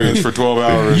darkness for 12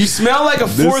 hours. You smell like a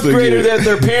fourth grader that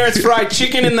their parents fried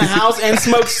chicken in the house and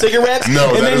smoked cigarettes. No,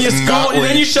 and that then is you not and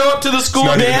then you show up to the school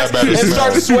dance and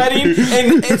start sweating,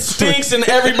 and it stinks, and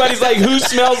everybody's like, "Who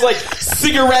smells like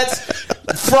cigarettes,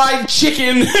 fried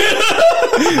chicken?"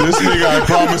 This nigga, I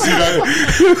promise you that.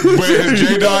 Wait, has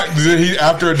J-Dot, did he,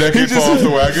 after a decade, fall off the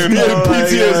wagon? He had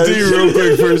PTSD real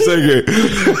quick for a second.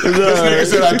 This nigga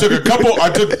said, I took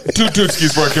 2 Tootskis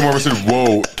before I came over and said,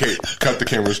 whoa, okay, cut the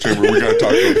camera's chamber. We gotta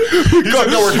talk to him. He said,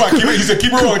 no, we're fine. He said,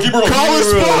 keep it rolling. Call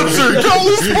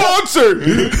the sponsor.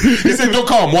 He said, don't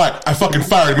call him. Why? I fucking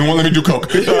fired him. He won't let me do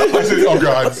coke. I said, oh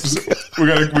God,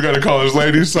 we gotta call this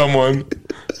lady someone.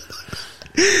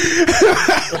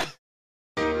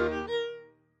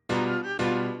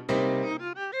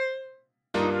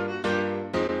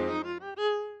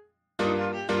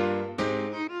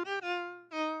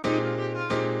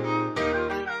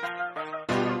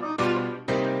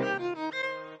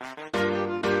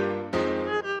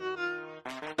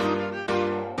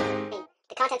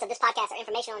 The contents of this podcast are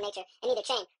informational in nature, and neither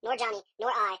Chain, nor Johnny, nor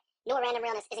I, nor Random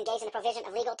Realness is engaged in the provision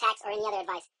of legal, tax, or any other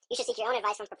advice. You should seek your own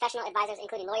advice from professional advisors,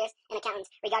 including lawyers and accountants,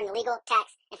 regarding the legal,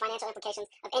 tax, and financial implications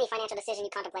of any financial decision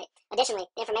you contemplate. Additionally,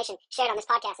 the information shared on this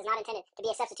podcast is not intended to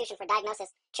be a substitution for diagnosis,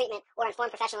 treatment, or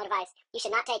informed professional advice. You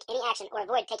should not take any action or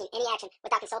avoid taking any action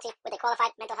without consulting with a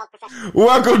qualified mental health professional.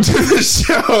 Welcome to the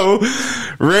show,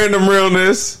 Random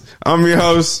Realness. I'm your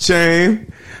host,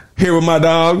 Chain, here with my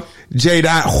dog, J.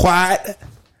 White.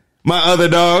 My other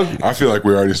dog. I feel like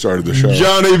we already started the show.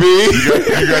 Johnny B.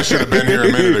 You guys should have been here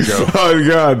a minute ago. Oh,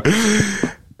 God.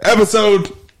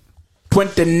 Episode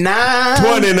 29.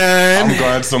 I'm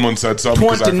glad someone said something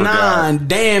because I forgot. 29.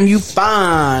 Damn, you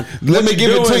fine. Let me give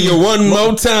it to you one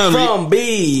more time. From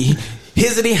B.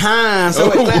 Hizzity Hine.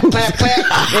 So it clap, clap,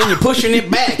 clap. And you're pushing it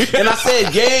back. And I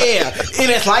said, yeah.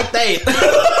 And it's like that.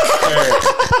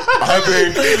 I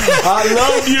think I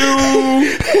love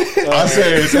you. I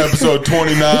say it's episode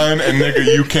 29, and nigga,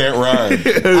 you can't rhyme.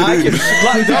 I can,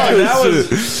 like, dog,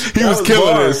 He was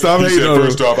killing it. Stop He hating said, on him.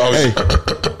 first off, I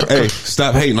was Hey,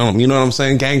 stop hating on him. You know what I'm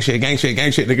saying? Gang shit.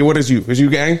 Nigga, what is you? Is you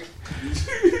gang?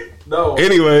 No.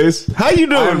 Anyways, how you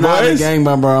doing, I'm not a boys? gang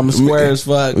member. I'm a square as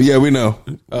fuck. Yeah, we know.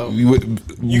 Oh.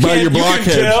 By your blockhead.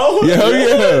 You can tell?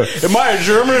 Yeah. Am I a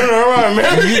German or am I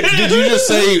American? Did you just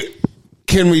say,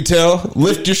 can we tell?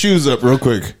 Lift your shoes up real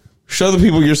quick. Show the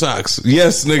people your socks.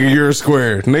 Yes, nigga, you're a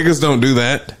square. Niggas don't do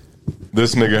that.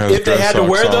 this nigga has. If they had to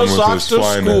wear those socks to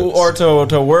school or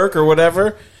to work or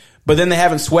whatever, but then they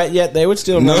haven't sweat yet, they would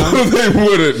still No, run. they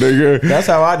wouldn't, nigga. That's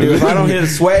how I do. If I don't hit a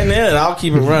sweat in it, I'll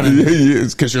keep it running.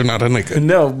 It's because you're not a nigga.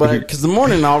 No, but because the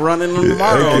morning I'll run in them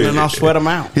tomorrow and then I'll sweat them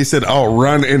out. He said, I'll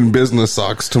run in business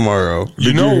socks tomorrow.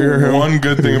 You know, one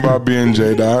good thing about being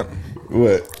J-Dot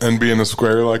What? and being a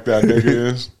square like that nigga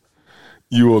is,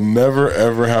 you will never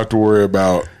ever have to worry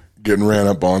about getting ran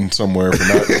up on somewhere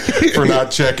for not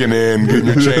checking in, getting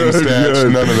your chain snatched,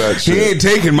 none of that shit. He ain't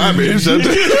taking my bitch.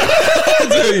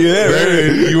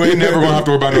 You ain't never gonna have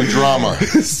to worry about no drama.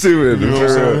 Stupid. You know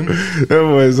what I'm saying? That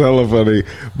was hella funny.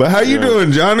 But how you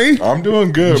doing, Johnny? I'm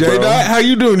doing good, J bro. Dot, how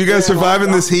you doing? You guys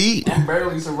surviving this heat? I'm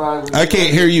barely surviving. I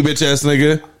can't hear you, bitch ass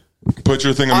nigga. Put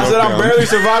your thing in I milk said down. I'm barely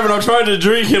surviving. I'm trying to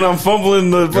drink and I'm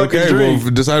fumbling the fucking Okay, drink.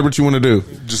 well, decide what you want to do.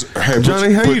 Just hey,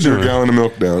 Johnny, how put you your doing? gallon of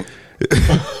milk down.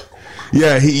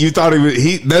 Yeah, you thought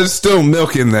there's still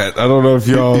milk in that. I don't know if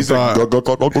y'all He's thought. like,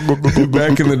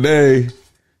 Back in the day,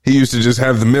 he used to just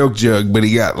have the milk jug, but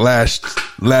he got lashed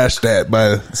at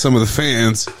by some of the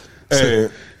fans. Hey.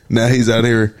 So now he's out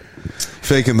here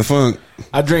faking the funk.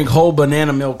 I drink whole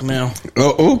banana milk now.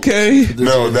 Oh, okay.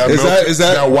 No, that Is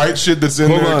milk, that- white shit that's in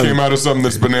Hold there on. came out of something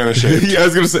that's banana shaped. Yeah, I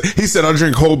was gonna say. He said, "I'll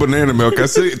drink whole banana milk." I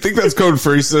think that's code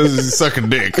for he says he's sucking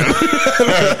dick.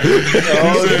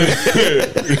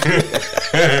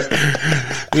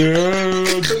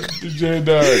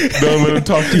 J-Dot, don't let him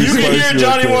talk to you. You can hear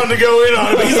Johnny wanted to go in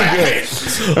on it, but he's like,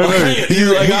 He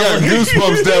got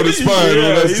goosebumps down his spine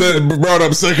when I said, brought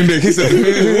up sucking dick. He said,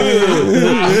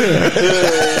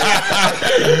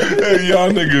 Hey, y'all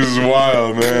niggas is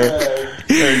wild, man.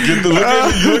 Hey, get the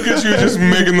look at you just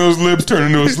making those lips turn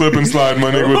into a slip and slide,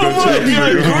 my nigga, with that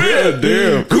chip.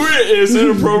 Damn. Quit. It's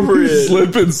inappropriate.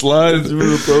 slip and slide. It's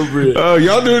inappropriate. Oh,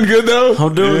 y'all doing good though?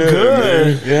 I'm doing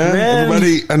good. Yeah, Man.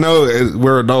 everybody. I know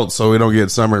we're adults, so we don't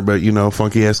get summer, but you know,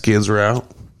 funky ass kids are out.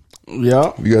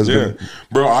 Yeah. You guys, Yeah,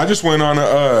 bro. I just went on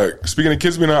speaking of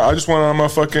kids being out, I just went on I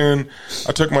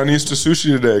took my niece to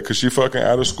sushi today because she fucking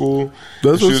out of school.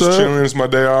 That's she was what's up. chilling. It's my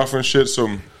day off and shit. So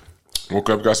woke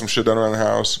up, got some shit done around the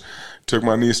house. Took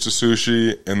my niece to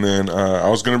sushi, and then I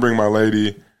was gonna bring my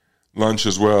lady lunch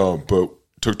as well, but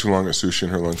took too long at sushi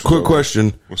and her lunch was Quick over.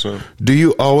 question. What's up? Do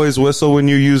you always whistle when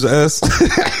you use S?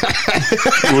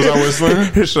 Was I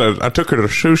whistling? I took her to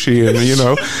sushi, and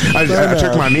I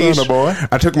took my niece. boy.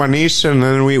 I took my niece, and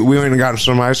then we went and got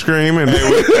some ice cream. And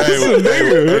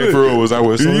Hey, for real, was I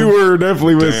whistling? you were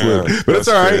definitely whistling, Damn, but it's that's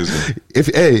all right.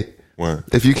 crazy. What?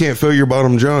 If you can't feel your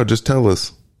bottom jaw, just tell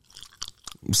us.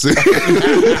 See?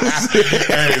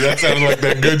 Hey, that sounded like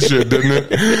that good shit, didn't it?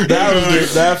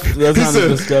 That sounded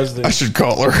disgusting. I should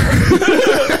call her.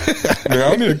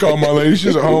 Man, I need to call my lady.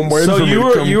 She's at home waiting So for me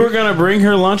to come. you were gonna bring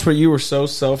her lunch, but you were so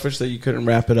selfish that you couldn't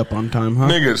wrap it up on time, huh?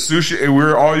 Nigga, sushi, we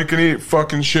were all you can eat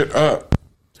fucking shit up.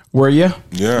 Were you?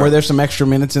 Yeah. Were there some extra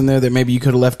minutes in there that maybe you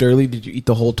could have left early? Did you eat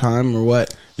the whole time or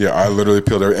what? Yeah, I literally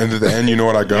peeled everything. And at the end, you know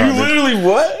what I got?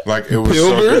 what? Like, it was Peeled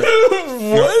so her?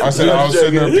 good. What? I said I was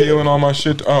sitting there peeling all my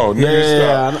shit. Oh, nigga,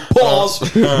 Yeah. stop. Pause.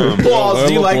 Pause.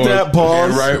 Do you like that?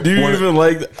 Pause. Yeah, right. Do you When even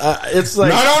like? It's like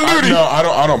Not on duty. No,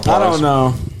 I don't pause. I don't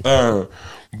know.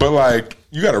 But like,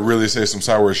 you got to really say some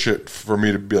sour shit for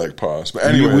me to be like pause. But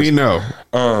anyways, We know.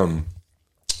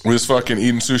 we was fucking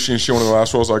eating sushi and shit. One of the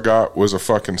last rolls I got was a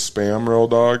fucking Spam roll,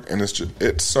 dog, and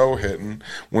it's so hitting.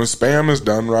 When Spam is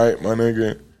done right, my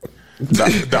nigga,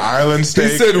 the island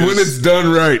steak. He said when it's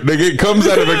done right. Nigga, it comes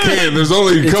out of a can. There's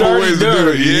only a couple already ways to done.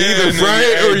 do it. You either fry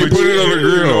it or you put it on the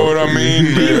grill. You know what I mean?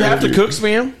 Do you man? have to cook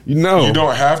Spam? No. You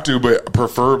don't have to, but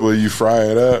preferably you fry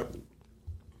it up.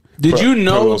 Did you put a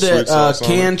know little sweet that sauce on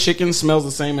canned chicken smells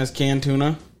the same as canned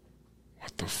tuna?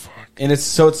 What the fuck? And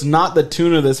it's not the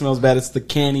tuna that smells bad; it's the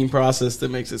canning process that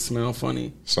makes it smell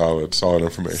funny. Solid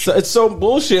information. So it's so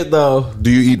bullshit, though. Do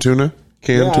you eat tuna?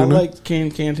 Canned tuna? I like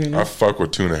canned tuna. I fuck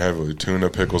with tuna heavily. Tuna,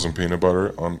 pickles, and peanut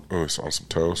butter on some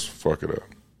toast. Fuck it up.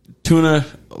 Tuna,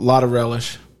 a lot of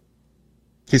relish.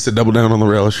 He said double down on the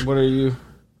relish. What are you?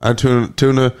 I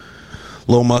tuna,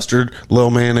 little mustard, little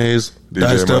mayonnaise, DJ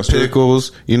diced mustard? up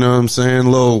pickles. You know what I'm saying?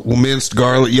 Little minced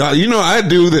garlic. Y'all, you know I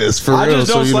do this for I real.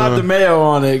 just don't so, slap the mayo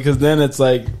on it because then it's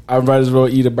like I might as well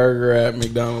eat a burger at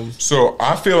McDonald's. So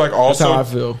I feel like That's also. how I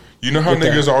feel. You know how With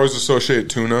that. niggas always associate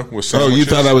tuna with Oh, sandwiches? you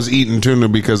thought I was eating tuna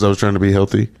because I was trying to be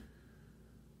healthy?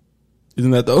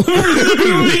 Isn't that the only reason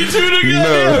people eat tuna?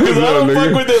 No, Because I don't no, fuck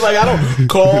nigga. with it. Like I don't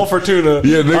call for tuna.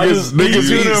 Yeah, I niggas- just niggas eat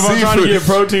tuna eat if I'm trying to seafood. get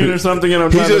protein or something, and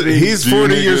I'm trying to be. He's Do you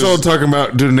 40 years niggas- old talking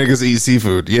about do niggas eat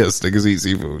seafood? Yes, niggas eat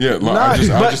seafood. Yeah, Nah, I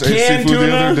but just ate canned seafood the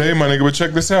tuna? other day, my nigga. But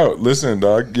check this out. Listen,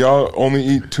 dog. Y'all only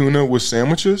eat tuna with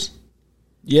sandwiches?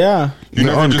 Yeah. You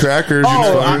never on just, crackers.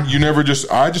 You never just.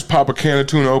 I just pop a can of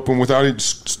tuna open without it.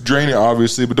 Just drain it,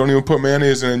 obviously, but don't even put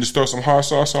mayonnaise in it. And just throw some hot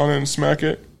sauce on it and smack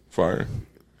it. Fire.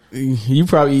 You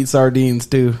probably eat sardines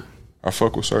too. I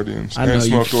fuck with sardines I know and you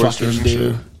smoked oysters fucking and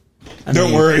do. shit.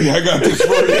 Don't worry, I got this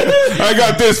for you. I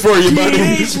got this for you, buddy.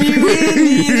 Teenage Mutant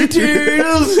Ninja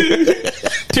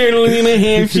Turtles. Turtle in a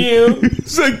half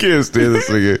shell. I can't stand this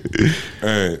nigga.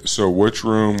 Hey, so which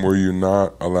room were you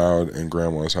not allowed in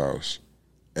Grandma's house?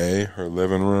 A, her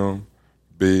living room.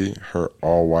 B, her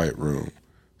all-white room.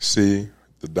 C,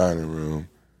 the dining room.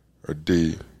 Or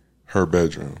D, her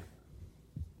bedroom.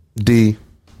 D.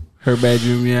 Her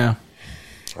bedroom, yeah.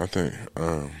 I think,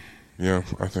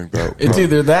 I think that. It's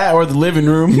either that or the living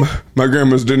room. My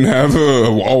grandma's didn't have a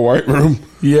all white room.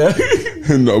 Yeah.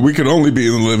 And we could only be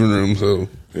in the living room, so.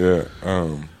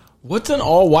 Yeah. What's an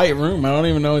all white room? I don't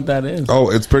even know what that is. Oh,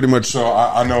 it's pretty much. So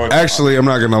I know it. Actually, I'm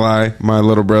not gonna lie. My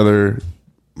little brother,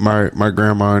 my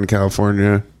grandma in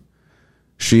California,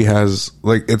 she has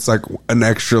it's like an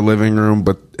extra living room,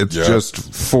 but it's Yeah.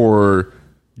 just for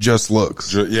just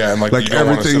looks. Yeah, and like you don't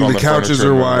wanna everything. sit on The couches furniture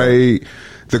are and white.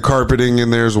 The carpeting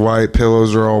in there's white.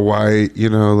 Pillows are all white. You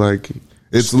know, like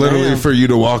it's literally Damn. for you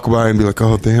to walk by and be like,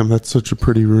 "Oh, damn, that's such a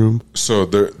pretty room." So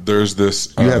there's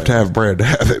this. You have to have bread to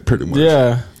have it, pretty much.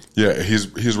 Yeah. Yeah,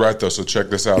 he's right though. So check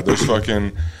this out. There's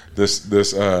fucking this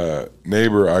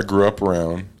neighbor I grew up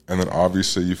around, and then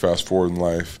obviously you fast forward in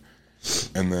life,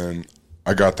 and then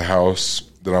I got the house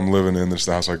that I'm living in. This is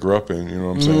the house I grew up in. You know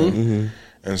what I'm saying? Mm-hmm.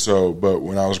 And so, but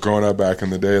when I was growing up back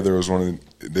in the day, there was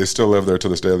they still live there to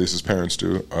this day. At least his parents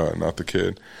do, not the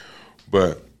kid.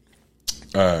 But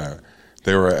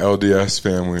they were an LDS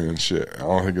family and shit. I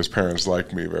don't think his parents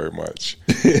liked me very much.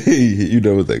 You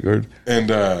know what they heard.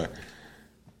 And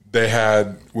they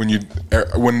had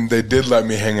when they did let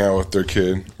me hang out with their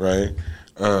kid, right?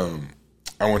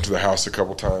 I went to the house a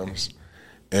couple times,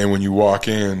 and when you walk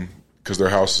in, because their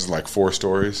house is like 4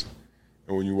 stories,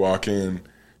 and when you walk in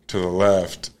to the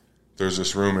left, there's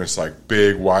this room, and it's like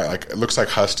big white, like it looks like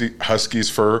husky's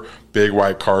fur, big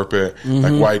white carpet,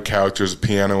 like white couch. There's a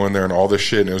piano in there and all this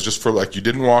shit, and it was just for like you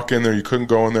didn't walk in there, you couldn't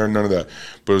go in there, none of that.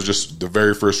 But it was just the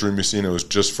very first room you seen. It was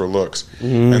just for looks,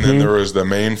 and then there was the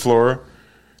main floor.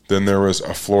 Then there was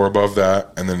a floor above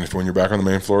that, and then when you're back on the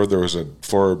main floor, there was a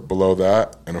floor below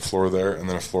that, and a floor there, and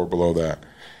then a floor below that.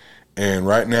 And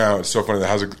right now, it's so funny, the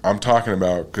house I'm talking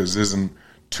about, because this is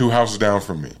 2 houses down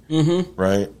from me,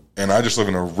 right? And I just live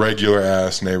in a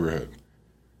regular-ass neighborhood.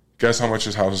 Guess how much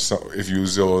this house is if you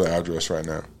Zillow the address right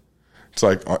now? It's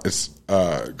like, it's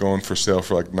going for sale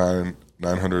for like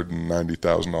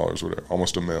 $990,000, whatever,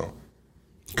 almost $1 million.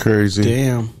 Crazy.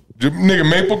 Damn. Nigga,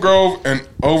 Maple Grove and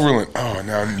Overland. Oh,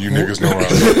 now you niggas know where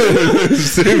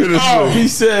I'm He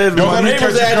said, my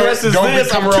neighbor's address is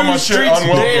this. I'm 2 streets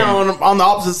down on the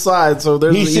opposite side. So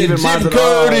there's even zip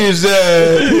code is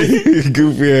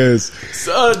goofy ass.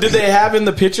 So, did they have in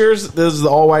the pictures? This is the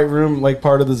all white room, like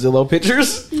part of the Zillow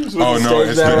pictures. Oh no,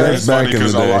 it's funny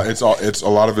because a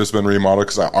lot of it's been remodeled.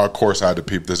 Because of course I had to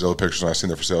peep the Zillow pictures and I seen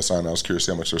the for sale sign. I was curious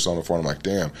how much they're selling it for. And I'm like,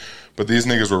 damn. But these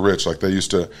niggas were rich. Like they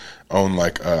used to own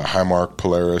like Highmark,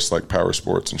 Polaris, like Power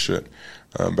Sports and shit.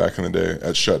 Back in the day,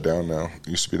 it's shut down now. It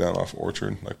used to be down off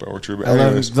Orchard, like by Orchard. But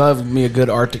love me a good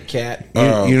Arctic cat.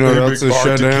 You know what else is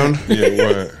shut down? Yeah,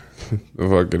 what? The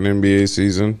fucking NBA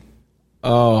season.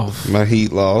 Oh, my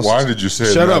Heat lost. Why did you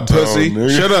say Shut up, pussy.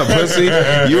 Shut up, pussy.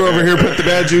 You over here put the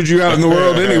bad juju out in the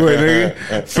world anyway, nigga.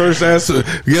 First ass.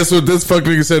 Guess what this fuck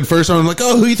nigga said? First I'm like,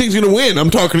 oh, who you think's gonna win? I'm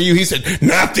talking to you. He said,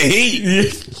 not the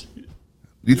Heat.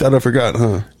 You thought I forgot,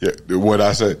 huh? Yeah, what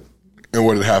I said. And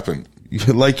what had happened.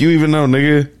 Like you even know,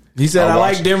 nigga. He said, I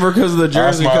like Denver because of the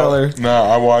jersey color. No,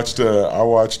 I watched it. I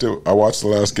watched the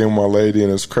last game with my lady,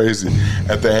 and it's crazy.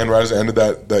 At the end, right at the end of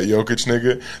that Jokic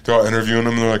nigga, they're all interviewing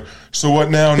him, and they're like, so what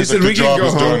now? And he's like, the job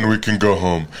is done, we can go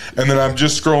home. And then I'm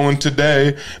just scrolling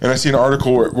today, and I see an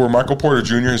article where Michael Porter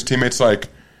Jr., his teammates like,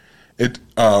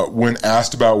 when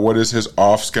asked about what is his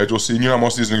off schedule scene, you know,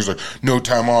 most of these niggas are like, no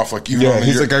time off. Like, even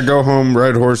he's like, I go home,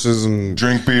 ride horses, and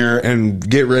drink beer, and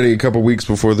get ready a couple weeks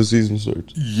before the season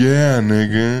starts. Yeah,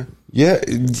 nigga. Yeah,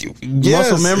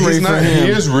 muscle memory for him.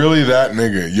 He is really that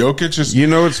nigga. Jokic is. You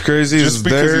know what's crazy? Just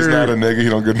because he's not a nigga, he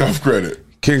don't get enough credit.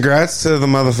 Congrats to the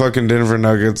motherfucking Denver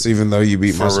Nuggets, even though you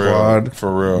beat my squad.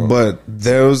 For real. But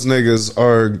those niggas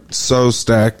are so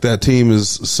stacked. That team is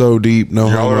so deep. No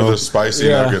Y'all homo. are the spicy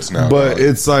Nuggets now. But dog.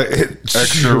 it's like...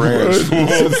 extra ranch.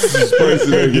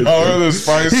 Spicy Nuggets. Y'all are the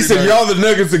spicy He said, Nuggets. y'all the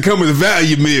Nuggets that come with a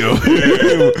value meal.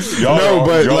 Y'all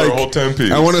but y'all like, are a whole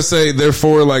 10-piece. I want to say they're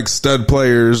 4 like stud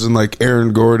players and like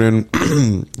Aaron Gordon,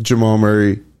 Jamal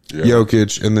Murray,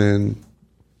 Jokic, and then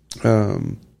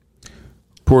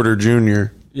Porter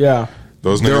Jr. Yeah.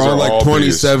 Those niggas They're all like all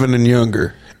 27 and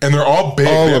younger. And they're all big.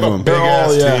 All they of have them. a big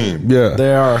ass team. Yeah,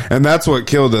 they are. And that's what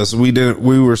killed us. We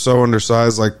were so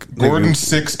undersized. Like Gordon's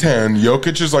 6'10".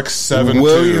 Jokic is like 7'2".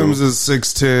 Williams is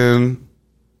 6'10".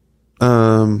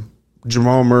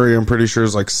 Jamal Murray, I'm pretty sure,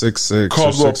 is like 6'6".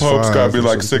 Caldwell Pope's got to be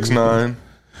like 6'9".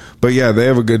 But yeah, they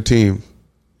have a good team.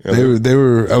 Yeah, they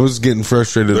were. I was getting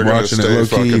frustrated watching it. Low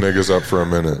fucking key. Niggas up for a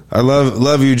minute. I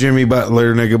love you, Jimmy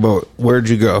Butler, nigga. But where'd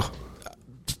you go?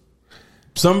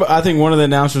 I think one of the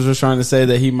announcers was trying to say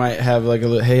that he might have like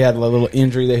he had a little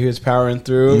injury that he was powering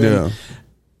through. Yeah.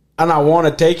 And I want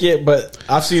to take it, but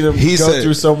I've seen him go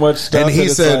through so much stuff. And he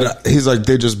said, he's like,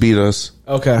 they just beat us.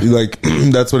 Okay. Like,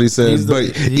 that's what he said.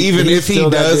 But even if he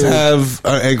does have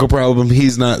an ankle problem,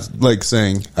 he's not like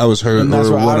saying, I was hurt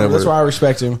or whatever. That's why I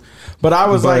respect him. But I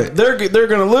was like, they're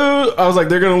gonna lose. I was like,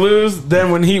 they're gonna lose.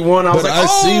 Then when he won, I was like, I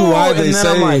see why they say.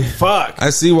 I'm like, fuck.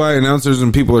 I see why announcers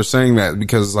and people are saying that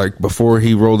because like before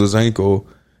he rolled his ankle,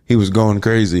 he was going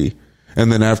crazy,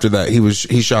 and then after that,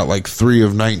 he shot like 3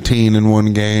 of 19 in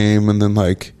one game, and then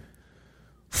like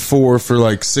 4 for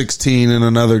like 16 in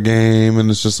another game,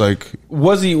 and it's just like,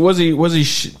 was he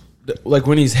like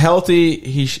when he's healthy,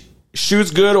 he shoots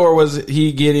good, or was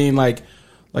he getting like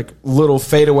little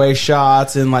fadeaway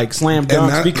shots and like slam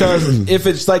dunks? Because if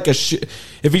it's like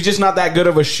if he's just not that good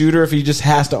of a shooter, if he just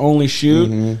has to only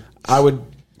shoot, I would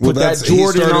put that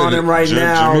Jordan on him right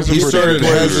now. He started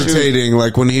hesitating,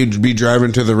 like when he'd be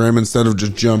driving to the rim instead of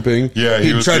just jumping. Yeah,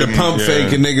 he'd try to pump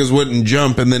fake and niggas wouldn't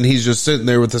jump, and then he's just sitting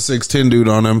there with a 6'10" dude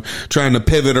on him, trying to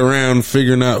pivot around,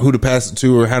 figuring out who to pass it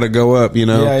to or how to go up. You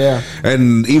know, yeah.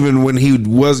 And even when he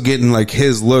was getting like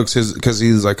his looks, because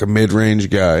he's like a mid range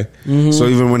guy, so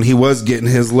even when he was getting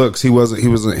his looks, he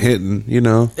wasn't hitting. You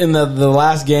know, in the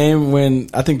last game when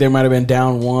I think they might have been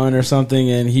down 1 or something,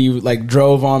 and he like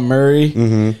drove on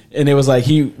Murray. And it was like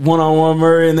he one-on-one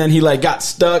Murray, and then he like got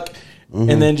stuck,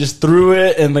 and then just threw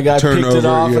it, and the guy picked it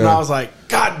off, and I was like,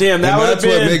 God damn, that would have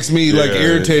been. That's what makes me like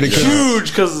irritated. Huge,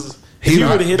 because he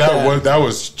would have hit that. That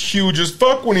was huge as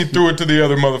fuck when he threw it to the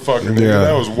other motherfucker. Yeah,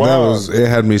 that was wild. It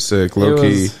had me sick, low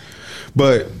key.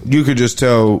 But you could just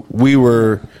tell we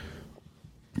were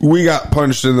we got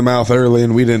punched in the mouth early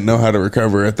and we didn't know how to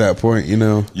recover at that point, you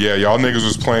know? Yeah, y'all niggas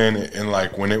was playing in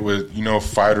like when it was, you know,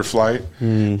 fight or flight.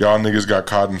 Y'all niggas got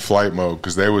caught in flight mode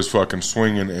because they was fucking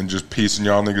swinging and just piecing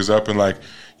y'all niggas up. And like,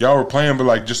 y'all were playing, but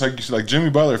like, just like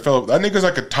Jimmy Butler fell. That nigga's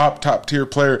like a top tier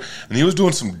player. And he was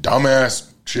doing some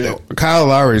dumbass shit. Kyle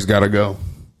Lowry's got to go.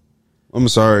 I'm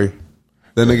sorry.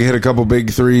 That nigga hit a couple big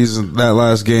threes in that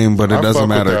last game, but it doesn't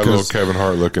matter. That little Kevin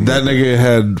Hart looking. That nigga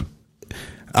had...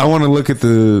 I want to look at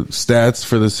the stats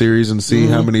for the series and see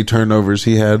how many turnovers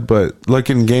he had, but like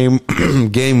in game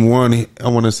one, I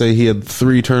want to say he had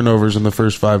 3 turnovers in the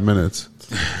first 5 minutes.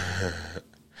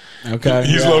 Okay,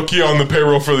 he's low key on the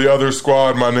payroll for the other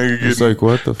squad. My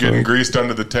nigga getting greased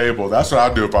under the table. That's what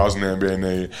I'd do if I was in the NBA.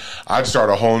 Nigga. I'd start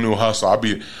a whole new hustle.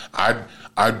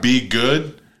 I'd be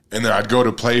good. And then I'd go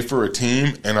to play for a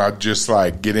team, and I'd just,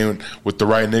 like, get in with the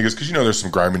right niggas. Because, you know, there's some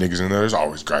grimy niggas in there. There's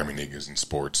always grimy niggas in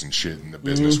sports and shit in the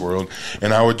business world.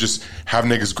 And I would just have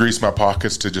niggas grease my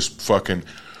pockets to just fucking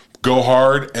go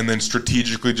hard and then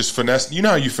strategically just finesse. You know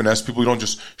how you finesse people? You don't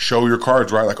just show your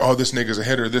cards, right? Like, oh, this nigga's a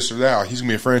hitter, this or that. He's going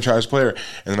to be a franchise player.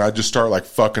 And then I'd just start, like,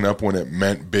 fucking up when it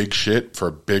meant big shit for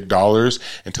big dollars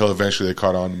until eventually they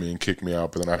caught on to me and kicked me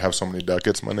out. But then I'd have so many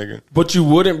ducats, my nigga. But you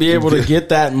wouldn't be able to get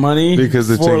that money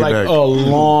because for, like, a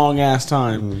long-ass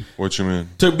time. What you mean?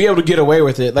 To be able to get away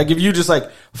with it. Like, if you just, like,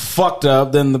 fucked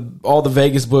up, then all the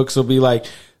Vegas books will be like,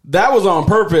 that was on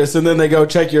purpose, and then they go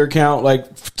check your account, like,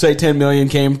 say 10 million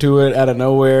came to it out of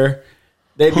nowhere.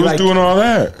 They'd be Who's doing all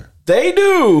that? They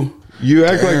do. You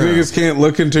act like niggas can't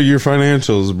look into your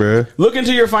financials, bruh. Look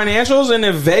into your financials, and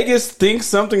if Vegas thinks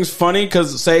something's funny,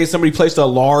 because, say, somebody placed a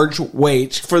large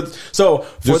wage, for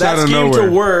that scheme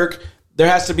to work, there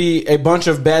has to be a bunch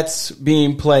of bets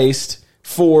being placed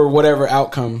for whatever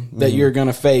outcome that you're going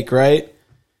to fake, right?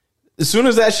 As soon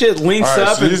as that shit links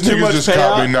up so and these too niggas much just payout,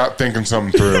 caught me not thinking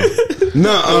something through.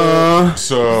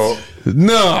 So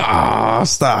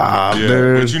stop, yeah,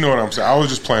 dude. but you know what I'm saying. I was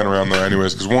just playing around though,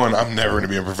 anyways. Because one, I'm never going to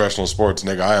be in professional sports,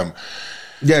 nigga. I am.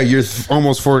 Yeah, you're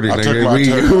almost 40, nigga.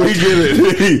 We get it.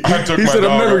 He said,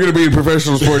 I'm never going to be in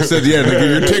professional sports. Said, yeah,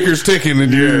 nigga, your ticker's ticking.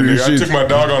 And I took my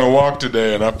dog on a walk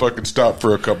today, and I fucking stopped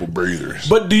for a couple breathers.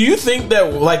 But do you think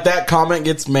that, like, that comment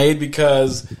gets made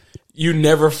because you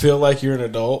never feel like you're an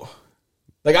adult?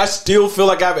 Like, I still feel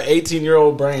like I have an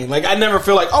 18-year-old brain. Like, I never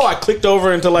feel like, oh, I clicked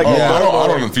over into, like... I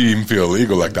don't even feel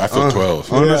illegal like that. I feel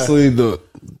 12. Honestly, the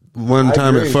one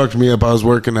time it fucked me up, I was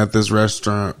working at this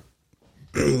restaurant,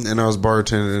 and I was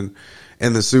bartending,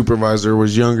 and the supervisor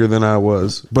was younger than I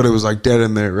was, but it was, like, dead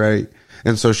in there, right?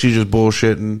 And so she just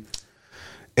bullshitting,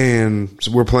 and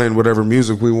so we're playing whatever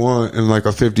music we want, and like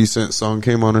a 50 Cent song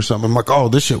came on or something. I'm like, oh,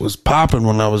 this shit was popping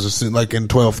when I was like in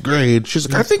 12th grade. She's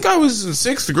like, I think I was in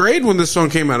 6th grade when this song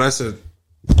came out. I said,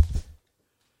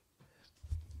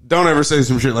 don't ever say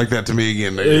some shit like that to me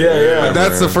again. Nigga. Yeah. Like,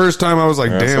 that's the first time I was like,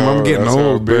 damn, I'm getting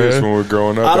old, man. When we're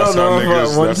growing up, I don't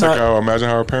know imagine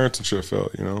how our parents and shit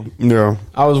felt, you know? Yeah.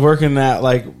 I was working at,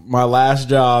 like, my last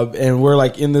job, and we're,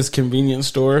 like, in this convenience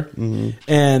store,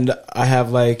 and I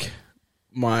have, like,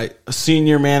 my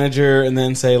senior manager, and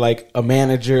then say like a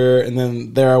manager, and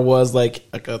then there I was like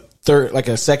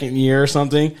a second year or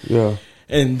something. Yeah.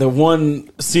 And the one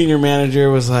senior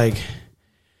manager was like,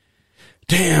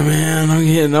 damn, man, I'm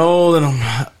getting old, and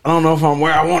I don't know if I'm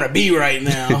where I want to be right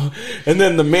now. And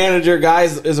then the manager guy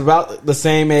is about the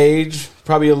same age,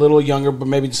 probably a little younger, but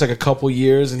maybe just like a couple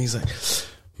years. And he's like,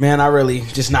 man, I really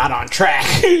just not on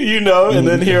track, you know? And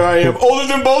then here I am, older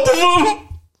than both of them.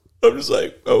 I'm just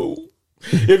like, oh.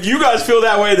 If you guys feel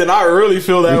that way, then I really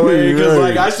feel that way. Because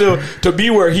like, I still, to be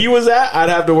where he was at, I'd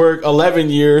have to work 11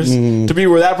 years. To be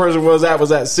where that person was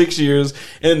at 6 years.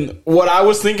 And what I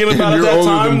was thinking about at that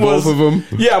time was, both of them.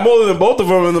 Yeah, I'm older than both of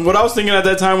them. And what I was thinking at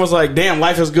that time was like, damn,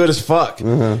 life is good as fuck. You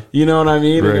know what I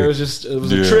mean? Right. And it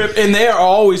was a trip. And they are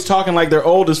always talking like they're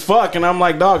old as fuck. And I'm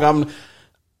like, dog,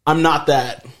 I'm not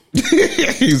that.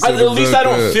 At least I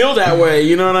don't feel that way.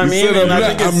 You know what I mean? And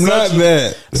I'm not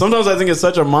that. Sometimes I think it's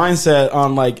such a mindset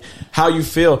on like how you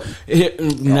feel.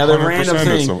 Another random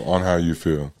thing on how you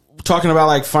feel. Talking about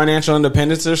like financial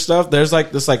independence or stuff. There's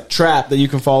like this like trap that you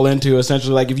can fall into.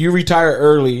 Essentially, like if you retire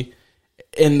early,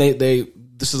 and they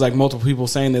this is like multiple people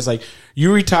saying this. Like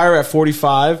you retire at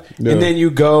 45, and then you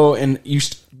go and you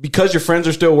because your friends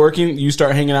are still working, you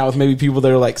start hanging out with maybe people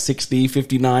that are like 60,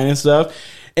 59 and stuff.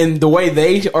 And the way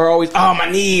they are always, oh, my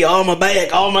knee, oh, my back,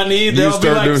 oh, my knee. They'll be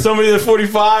like somebody that's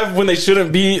 45 when they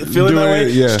shouldn't be feeling that way.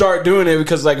 Yeah. Start doing it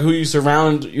because, like, who you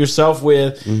surround yourself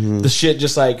with, the shit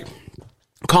just, like,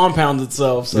 compounds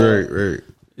itself. So. Right.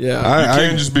 Yeah. You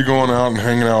can't just be going out and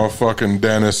hanging out with fucking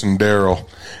Dennis and Daryl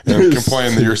and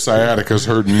complain that your sciatica's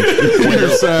hurting when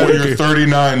you're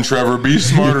 39, Trevor. Be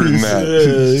smarter than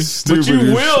that. But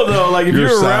you will, though. Like, if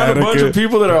you're around a bunch of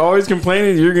people that are always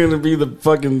complaining, you're going to be the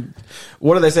fucking...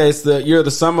 What do they say? You're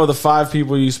the sum of the 5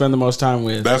 people you spend the most time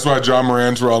with. That's why John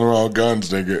Moran's rolling around with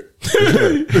guns, nigga.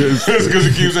 It's because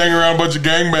he keeps hanging around a bunch of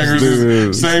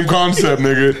gangbangers. Same concept,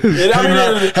 nigga.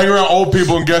 Hang around old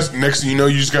people and guess next thing you know,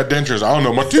 you just got dentures. I don't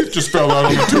know. My teeth just fell out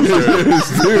on a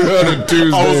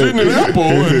Tuesday. I was eating an apple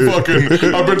and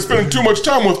fucking I've been spending too much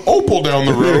time with Opal down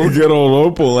the road. Good old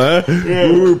Opal, huh?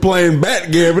 Yeah. We were playing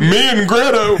backgammon. Me and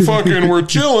Greta fucking were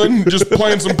chilling, just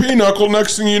playing some pinochle.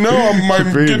 Next thing you know, I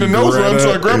might get a nose run,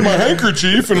 so I grabbed my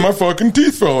handkerchief and my fucking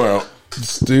teeth fell out.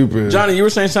 Stupid. Johnny, you were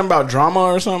saying something about drama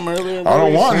or something earlier? I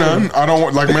don't want none. I don't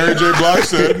want, like Mary J. Blige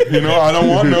said, I don't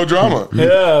want no drama.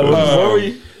 Yeah. What were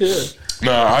you? Yeah.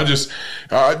 Nah, there's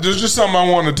just something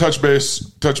I wanted to touch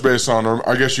base on, or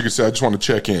I guess you could say I just want to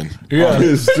check in. Yeah.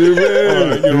 Stupid. You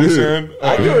know what I'm saying?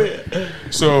 I do it.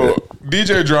 So,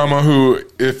 DJ Drama, who,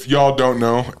 if y'all don't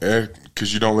know,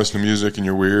 because you don't listen to music and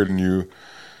you're weird and you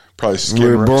probably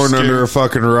We're born under a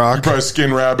fucking rock. You probably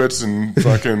skin rabbits and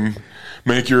fucking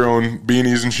make your own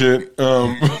beanies and shit.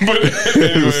 But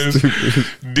anyways,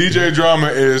 DJ Drama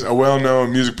is a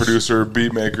well-known music producer,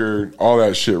 beat maker, all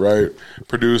that shit, right?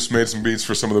 Produced, made some beats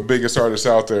for some of the biggest artists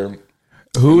out there.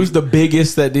 Who's the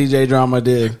biggest that DJ Drama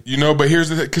did? But here's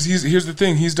the thing, because here's the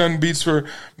thing. He's done beats for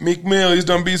Meek Mill. He's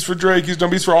done beats for Drake. He's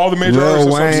done beats for all the major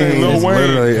artists. Lil Wayne.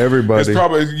 Literally everybody. It's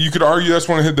probably, you could argue that's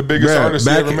one of the biggest artists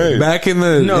he ever made. Back in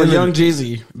the Young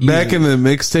Jeezy. Back in the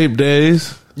mixtape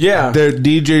days. Yeah, their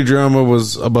DJ Drama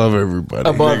was above everybody.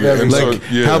 Above everybody. Like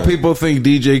how people think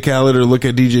DJ Khaled or look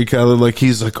at DJ Khaled like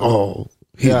he's like,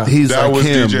 he's that like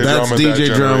him. DJ That's Drama,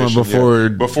 DJ Drama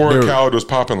before Khaled was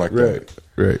popping like that.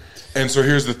 Right. And so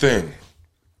here's the thing.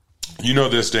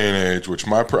 This day and age, which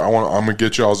I'm gonna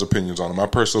get y'all's opinions on it. My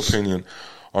personal opinion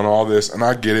on all this, and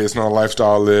I get it. It's not a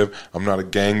lifestyle I live. I'm not a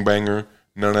gangbanger.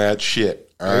 None of that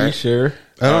shit. All right? Are you sure?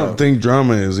 I don't think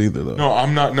Drama is either, though. No,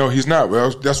 I'm not. No, he's not. Well,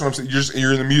 that's what I'm saying.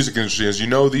 You're in the music industry. As you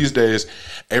know, these days,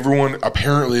 everyone,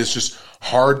 apparently, it's just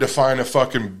hard to find a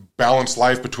fucking balanced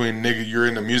life between, nigga, you're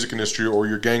in the music industry or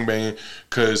you're gangbanging,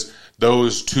 because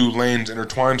those two lanes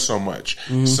intertwine so much.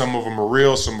 Mm-hmm. Some of them are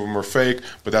real, some of them are fake,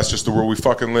 but that's just the world we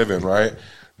fucking live in, right?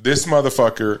 This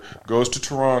motherfucker goes to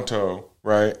Toronto,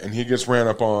 right, and he gets ran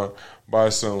up on by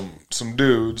some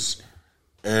dudes,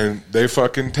 and they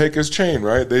fucking take his chain,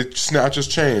 right? They snatch his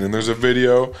chain, and there's a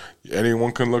video.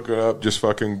 Anyone can look it up. Just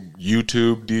fucking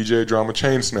YouTube DJ Drama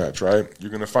chain snatch, right? You're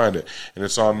going to find it. And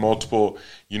it's on multiple,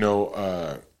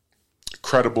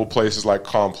 credible places like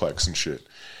Complex and shit.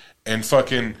 And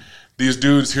fucking these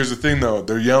dudes, here's the thing, though.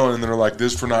 They're yelling, and they're like,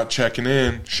 this for not checking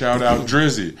in. Shout out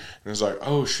Drizzy. And it's like,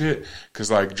 oh, shit.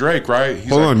 Because, like, Drake, right? He's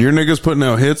Hold on. Your niggas putting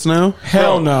out hits now?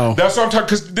 Hell no. That's what I'm talking,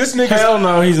 because this nigga... Hell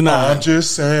no, he's not. I'm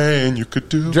just saying you could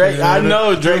do Drake, better. I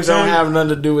know Drake don't have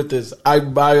nothing to do with this. I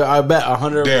bet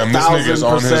 100,000%. Damn, this nigga's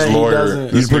on his lawyer.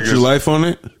 You put your life on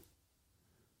it?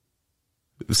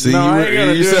 See, no,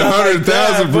 you said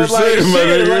 100,000%,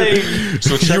 like,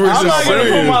 so check I'm not gonna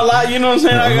put my life. You know what I'm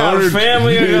saying? I got a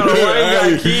family. I got a wife.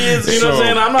 I got kids. You know what I'm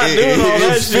saying? I'm not doing all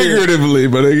that shit. Figuratively,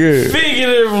 but again,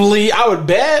 figuratively, I would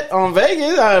bet on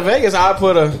Vegas. I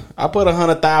put a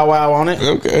 100,000 wow on it.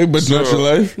 Okay, but not your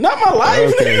life. Not my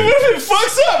life. Okay. Nigga, what if it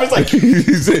fucks up? It's like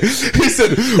he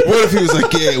said, what if he was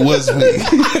like, yeah, it was me.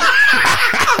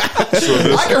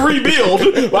 I can rebuild.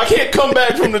 I can't come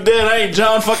back from the dead. I ain't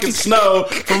Jon fucking Snow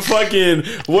from fucking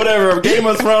whatever Game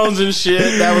of Thrones and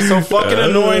shit. That was so fucking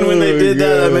annoying when they did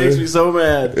that. That makes me so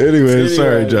mad. Anyway,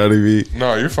 sorry, Johnny V.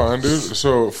 No, you're fine, dude.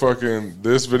 So fucking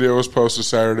this video was posted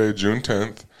Saturday, June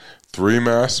 10th. 3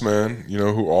 masked men,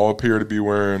 who all appear to be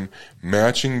wearing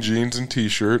matching jeans and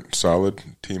t-shirt. Solid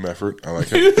team effort. I like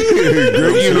it.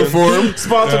 Great uniform.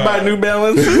 Sponsored by New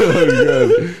Balance.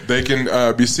 They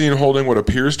can be seen holding what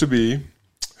appears to be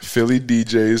Philly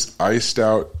DJ's iced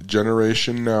out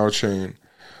Generation Now chain,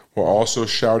 while also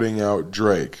shouting out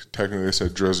Drake. Technically they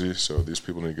said Drizzy, so these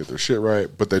people need to get their shit right,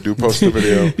 but they do post the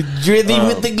video. Drizzy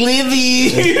with the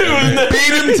glizzy.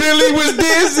 Beat him till he was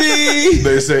dizzy.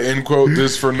 They say, end quote,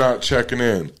 this for not checking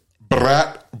in.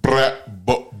 Brat, buck.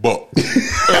 Shut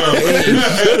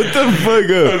the fuck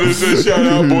up. And it says, shout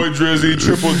out boy Drizzy,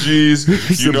 triple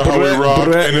G's, you know how we rock,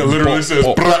 and it literally says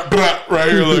brat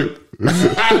right here, look.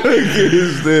 Hey,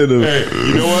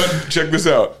 you know what? Check this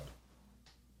out.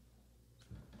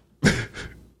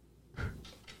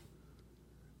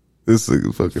 This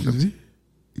nigga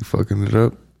fucking it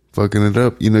up. fucking it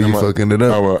up. You know you fucking it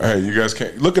up. Oh, well, hey, you guys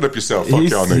can't look it up yourself. Fuck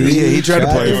y'all niggas. Yeah, he tried to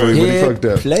play it for you, but he fucked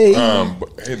up.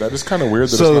 But, hey, that is kind of weird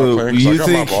that it's So not playing. 'Cause you I got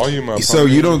think? my volume up. So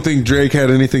you don't think Drake had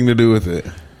anything to do with it?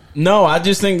 No, I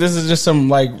just think this is just some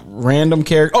like random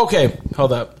character. Okay,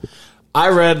 hold up. I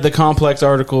read the Complex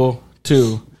article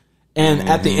too, and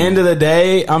at the end of the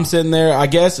day, I'm sitting there. I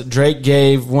guess Drake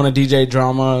gave one of DJ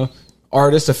Drama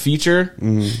artists a feature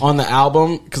on the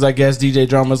album because I guess DJ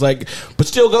Drama's like, but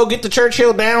still go get the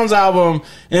Churchill Downs album.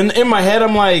 And in my head,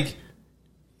 I'm like,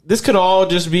 this could all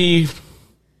just be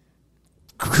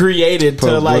created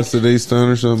to like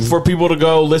or something for people to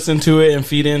go listen to it and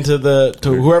feed into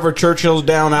whoever Churchill's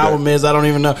Down album is. I don't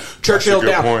even know. Churchill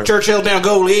Down, point. Churchill Down,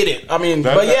 go lead it. I mean,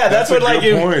 that's what a like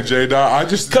good point, J-Dot. I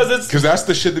just because that's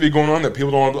the shit that be going on that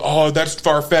people don't. Oh, that's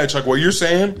far fetched. Like what you're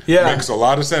saying, makes a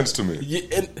lot of sense to me.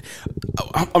 Yeah,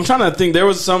 I'm trying to think. There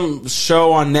was some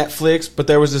show on Netflix, but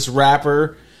there was this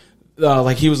rapper,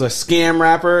 like he was a scam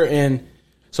rapper and.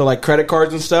 So like credit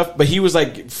cards and stuff, but he was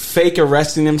like fake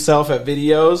arresting himself at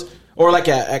videos or like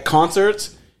at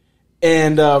concerts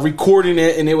and recording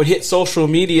it, and it would hit social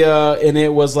media, and it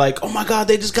was like, oh my god,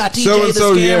 they just got DJ the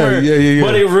scammer. Yeah.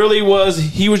 But it really was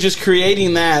he was just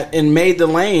creating that and made the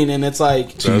lane, and it's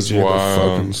like that's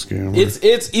wild. Fucking scammer.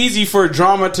 It's easy for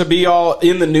drama to be all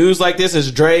in the news like this as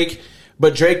Drake.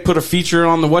 But Drake put a feature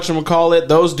on the whatchamacallit.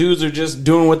 Those dudes are just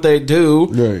doing what they do.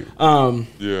 Right.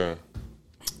 Yeah.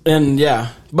 And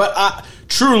but I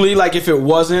truly like if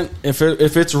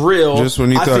it's real. Just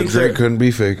when you thought Drake couldn't be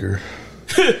faker.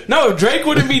 No, Drake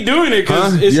wouldn't be doing it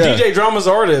because it's DJ Drama's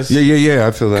artist. Yeah.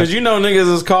 I feel that because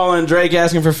niggas is calling Drake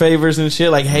asking for favors and shit.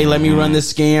 Like, hey, let me run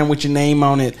this scam with your name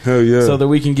on it. Hell yeah, so that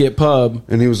we can get pub.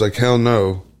 And he was like, hell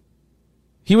no.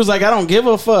 He was like, I don't give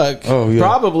a fuck. Oh yeah,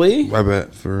 probably. I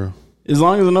bet for real. As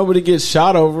long as nobody gets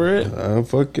shot over it.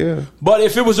 Fuck yeah. But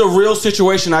if it was a real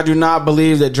situation, I do not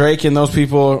believe that Drake and those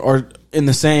people are in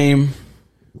the same.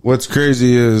 What's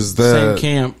crazy is that same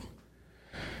camp.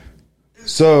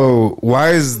 So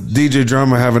why is DJ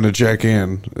Drama having to check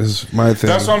in? Is my thing.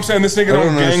 That's what I'm saying. This nigga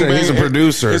don't gangbang. He's a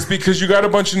producer. It's because you got a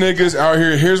bunch of niggas out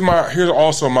here. Here's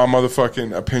also my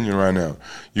motherfucking opinion right now.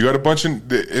 You got a bunch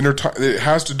of it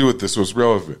has to do with this, so it's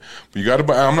relevant. But you got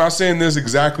I'm not saying this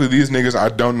exactly. These niggas, I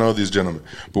don't know these gentlemen.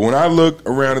 But when I look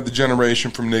around at the generation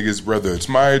from niggas, whether it's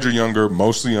my age or younger,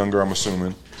 mostly younger, I'm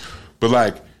assuming. But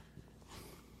like,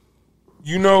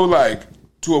 like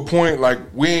to a point, like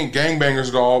we ain't gangbangers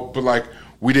at all, but like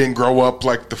we didn't grow up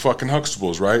like the fucking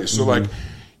Huxtables, right? So like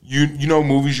you know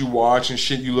movies you watch and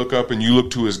shit you look up and you look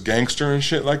to as gangster and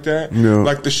shit like that. Yeah.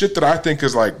 Like the shit that I think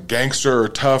is like gangster or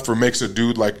tough or makes a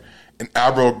dude like an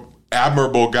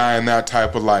admirable guy in that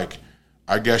type of like,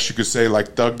 I guess you could say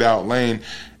like thugged out lane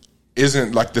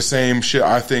isn't like the same shit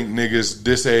I think niggas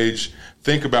this age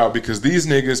think about, because these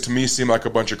niggas to me seem like a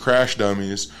bunch of crash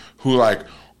dummies who like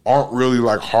aren't really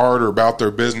like hard or about their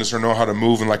business or know how to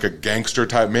move in like a gangster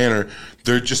type manner.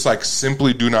 They're just like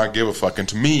simply do not give a fuck. And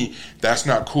to me, that's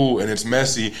not cool and it's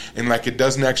messy and like it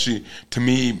doesn't actually, to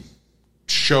me,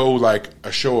 show like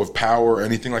a show of power or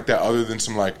anything like that other than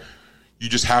some like, you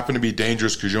just happen to be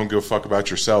dangerous because you don't give a fuck about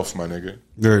yourself, my nigga.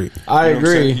 Right. I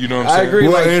agree. You know what I'm saying? I agree.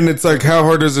 Well, and it's like, how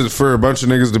hard is it for a bunch of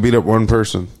niggas to beat up one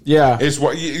person? Yeah. It's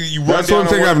what you run That's down one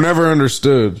thing I've never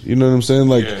understood. You know what I'm saying?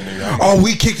 Like,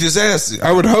 we kicked his ass.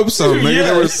 I would hope so, nigga.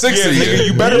 There were 6 of you. Nigga,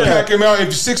 you better pack him out.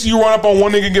 If 6 of you run up on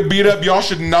one nigga and get beat up, y'all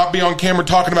should not be on camera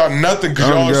talking about nothing because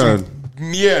y'all are some.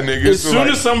 Yeah, nigga. As soon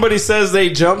as somebody says they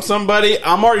jumped somebody,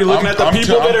 I'm already looking at the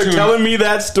people that are telling me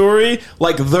that story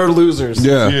like they're losers.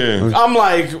 Yeah. I'm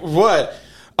like, what?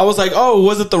 I was like, oh,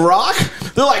 was it The Rock?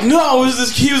 They're like, no, it was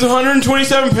this. He was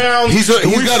 127 pounds. He's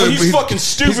fucking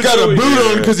stupid. He's got a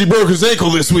boot on because he broke his ankle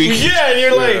this week. Yeah, and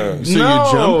you're like, so no.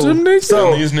 you jumped him, Nick?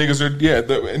 So these niggas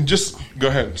are and just go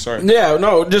ahead. Sorry. Yeah,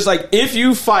 no, just like if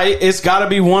you fight, it's got to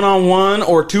be 1-on-1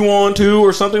 or 2-on-2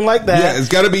 or something like that. Yeah, it's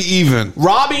got to be even.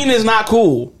 Robbing is not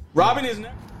cool. Robbing is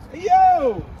not.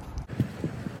 Yo.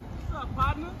 What's up,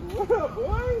 partner? What up,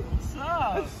 boy? What's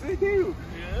up? I see you.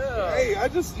 Yeah. Hey, I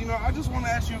just want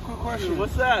to ask you a quick question.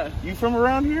 What's that? You from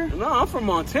around here? No, I'm from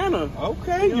Montana.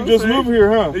 Okay, You know you just moved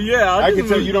here, huh? Yeah, I can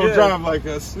tell you don't drive like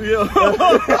us. Yeah.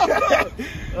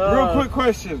 Real quick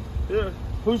question. Yeah.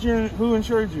 Who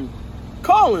insured you?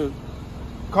 Colin.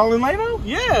 Colin Leno?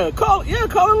 Yeah,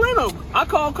 Colin Leno. I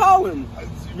call Colin.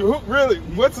 Really?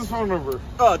 What's his phone number?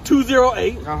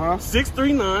 208 Uh-huh.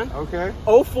 639 Okay.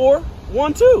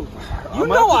 0412. You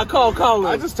know I called Colin.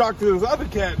 I just talked to this other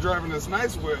cat driving this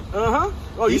nice whip.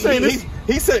 Oh, you saying this?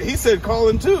 He said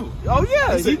Colin too. Oh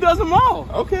yeah, he does them all.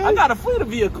 Okay. I got a fleet of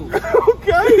vehicles.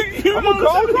 Okay. You I'm know gonna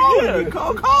call what I'm Colin. saying? Yeah,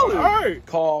 call Colin. All right.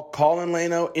 Call Colin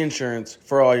Leno Insurance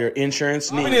for all your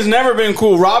insurance needs. Robbing has never been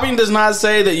cool. Robbing does not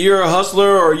say that you're a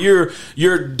hustler or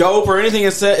you're dope or anything.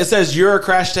 It says you're a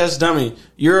crash test dummy.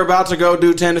 You're about to go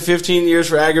do 10 to 15 years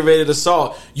for aggravated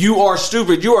assault. You are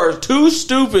stupid. You are too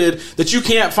stupid that you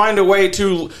can't find a way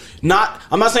to not,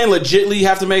 I'm not saying legitly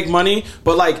have to make money,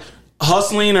 but like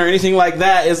hustling or anything like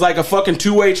that is like a fucking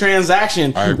two-way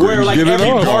transaction where like everybody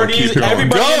in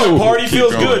the party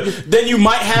feels good. Then you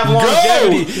might have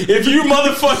longevity. If you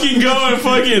motherfucking go and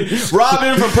fucking rob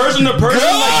him from person to person,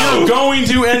 like you're going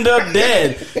to end up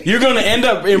dead. You're going to end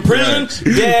up in prison,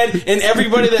 dead, and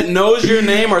everybody that knows your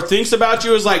name or thinks about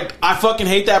you is like, I fucking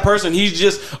hate that person. He's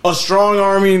just a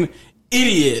strong-arming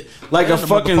idiot. Like a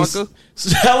fucking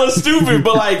hella stupid,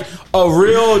 but like a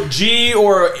real G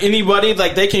or anybody,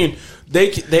 like they can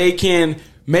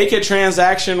make a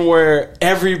transaction where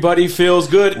everybody feels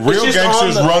good. Real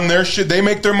gangsters run their shit. They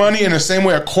make their money in the same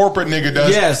way a corporate nigga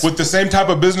does. Yes. With the same type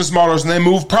of business models, and they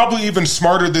move probably even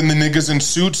smarter than the niggas in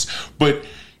suits, but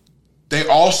they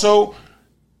also,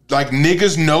 like,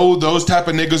 niggas know those type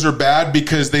of niggas are bad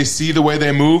because they see the way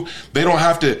they move. They don't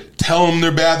have to tell them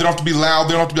they're bad. They don't have to be loud.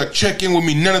 They don't have to be like, check in with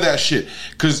me. None of that shit.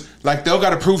 Because, like, they'll got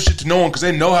to prove shit to no one because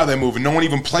they know how they move and no one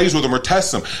even plays with them or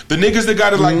tests them. The niggas that got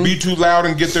to, like, be too loud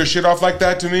and get their shit off like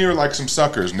that, to me, are like some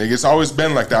suckers, nigga. It's always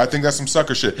been like that. I think that's some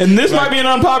sucker shit. And this might be an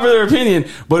unpopular opinion,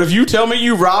 but if you tell me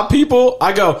you rob people,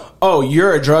 I go, oh,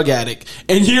 you're a drug addict.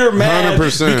 And you're mad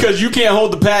 100%. because you can't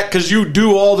hold the pack because you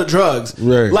do all the drugs.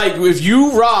 Right. Like, if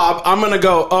you rob, I'm going to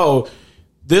go, oh,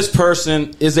 this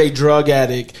person is a drug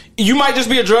addict. You might just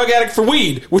be a drug addict for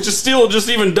weed, which is still just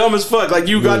even dumb as fuck. Like,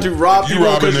 you got to rob people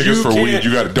robbing because niggas for weed.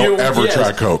 You got to don't ever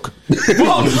try coke.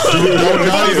 Well,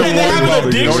 Not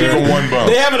even one bump.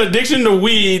 They have an addiction to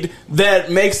weed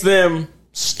that makes them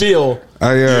still.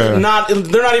 They're not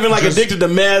even like addicted to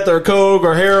meth or coke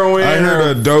or heroin. I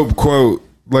heard a dope quote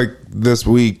like this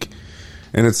week,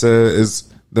 and it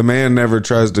says, "The man never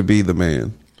tries to be the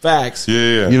man." Facts.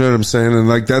 Yeah. You know what I'm saying? And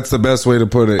like, that's the best way to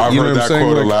put it. I've you know heard what I'm that saying?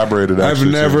 quote Like, elaborated, actually,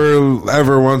 I've never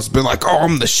ever once been like, oh,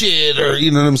 I'm the shit, or you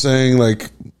know what I'm saying?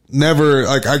 Like, never,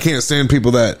 like, I can't stand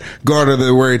people that go out of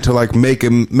their way to like make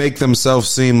themselves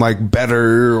seem like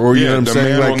better, or you know what I'm saying? The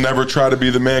man like, will never try to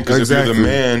be the man because if you're the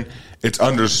man, it's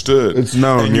understood. It's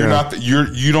known. And you're not.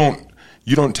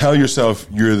 You don't tell yourself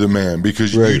you're the man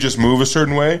because you just move a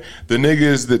certain way. The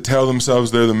niggas that tell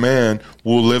themselves they're the man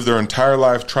will live their entire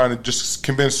life trying to just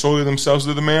convince solely themselves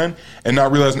they're the man and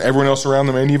not realizing everyone else around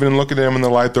them ain't even looking at them in the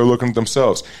light they're looking at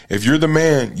themselves. If you're the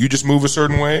man, you just move a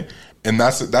certain way, and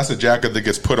that's a jacket that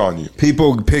gets put on you.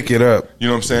 People pick it up. You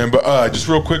know what I'm saying? But just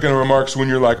real quick in the remarks, when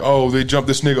you're like, oh, they jumped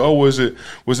this nigga. Oh, was it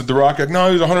The Rock? Like, no,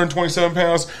 he was 127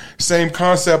 pounds. Same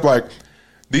concept, like.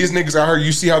 These niggas out here,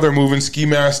 you see how they're moving, ski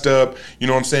masked up, you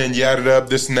know what I'm saying, yadded up,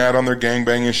 this and that on their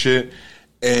gangbanging shit.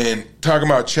 And talking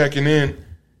about checking in,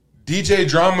 DJ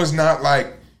Drama's not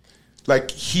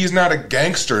like he's not a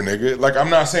gangster, nigga. Like, I'm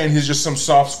not saying he's just some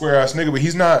soft, square-ass nigga, but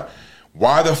he's not.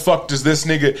 Why the fuck does this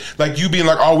nigga, like, you being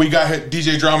like, oh, we got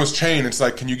DJ Drama's chain. It's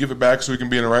like, can you give it back so we can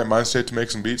be in the right mindset to make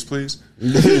some beats, please?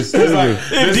 If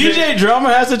DJ Drama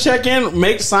has to check in,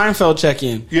 make Seinfeld check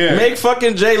in. Yeah. Make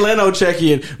fucking Jay Leno check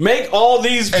in. Make all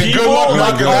these And people, good luck like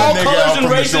knocking all that nigga out colors and from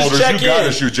the races, shoulders. check You gotta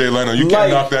in. shoot Jay Leno. You Like-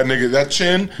 can't knock that nigga, that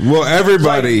chin. Well,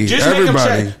 everybody, Just make them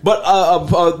everybody. check.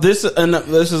 But this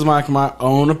is my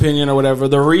own opinion or whatever.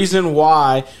 The reason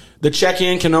why the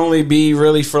check-in can only be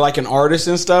really for like an artist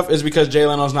and stuff is because Jay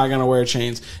Leno's not going to wear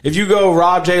chains. If you go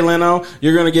rob Jay Leno,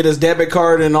 you're going to get his debit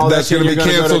card and all That's that shit. going to be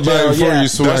canceled by before you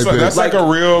swipe it. That's like a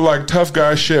real like tough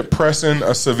guy shit, pressing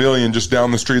a civilian just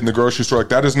down the street in the grocery store. Like,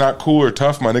 that is not cool or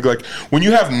tough, my nigga. Like, when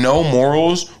you have no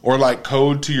morals or like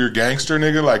code to your gangster,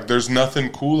 nigga, like, there's nothing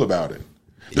cool about it.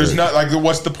 There's not, like,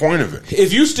 what's the point of it?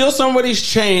 If you steal somebody's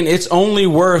chain, it's only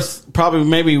worth probably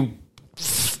maybe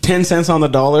 10 cents on the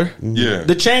dollar. Yeah.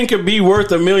 The chain could be worth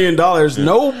 $1 million.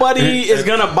 Nobody is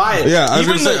going to buy it. Yeah, I was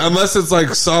Even gonna say, unless it's like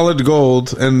solid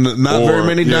gold and not very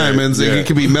many diamonds, and it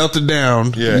can be melted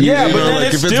down. Yeah. Yeah, You but know, then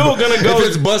like, it's if still going to go. If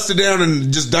it's busted down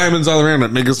and just diamonds all around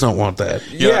it, niggas don't want that.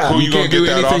 Yeah, who you gonna can't get do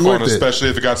that anything off on, with it. especially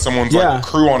if it got someone's like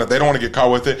crew on it. They don't want to get caught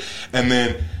with it, and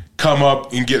then come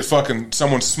up and get fucking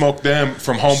someone smoke them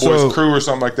from homeboy's crew or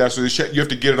something like that. So you have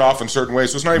to get it off in certain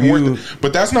ways. So it's not even worth it.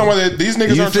 But that's not why these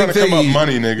niggas aren't trying to come up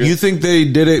money, nigga. You think they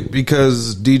did it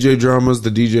because DJ Drama's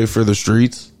the DJ for the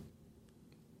streets?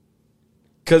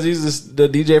 because he's the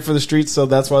DJ for the streets, so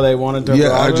that's why they wanted to.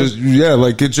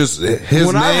 Like it just his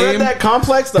when name. I read that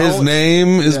complex, His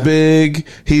name is big.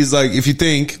 He's like, if you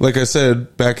think, like I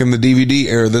said, back in the DVD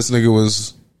era, this nigga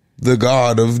was the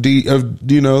god of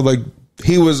like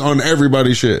he was on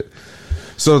everybody's shit.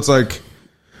 So it's like,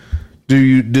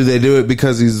 do they do it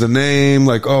because he's the name?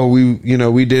 Like, oh, we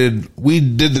did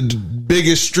the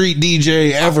biggest street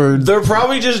DJ ever. They're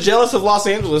probably just jealous of Los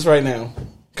Angeles right now.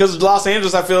 Because Los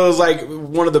Angeles, I feel, is like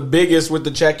one of the biggest with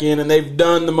the check-in, and they've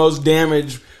done the most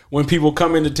damage when people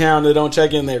come into town that don't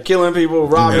check in. They're killing people,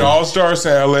 robbing. It all starts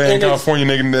in LA and California,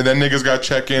 nigga. That niggas got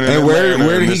check-in. And where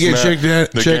did he get checked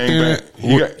in?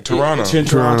 He got Toronto.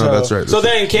 That's right. So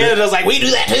then Canada's like, we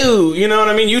do that too. You know what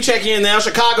I mean? You check in now.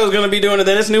 Chicago's going to be doing it.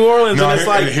 Then it's New Orleans. No, and it's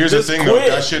like, here's the thing, though.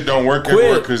 That shit don't work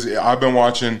everywhere because I've been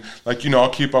watching, like, I'll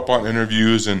keep up on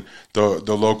interviews and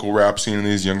the local rap scene and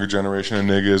these younger generation of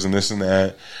niggas and this and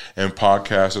that and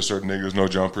podcasts of certain niggas, No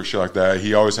Jumper, shit like that.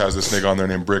 He always has this nigga on there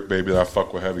named Brick Baby that I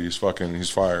fuck with heavy. He's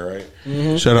fire, right?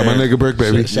 Mm-hmm. Shout out my nigga Brick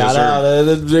Baby. Shout out.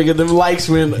 The nigga, them likes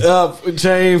went up.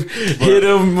 Chain hit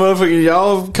him. Motherfucker.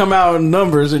 Y'all come out in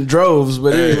numbers and droves,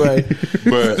 but anyway.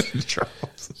 But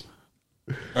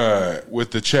with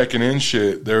the checking in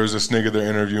shit, there was this nigga they're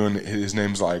interviewing. His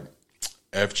name's like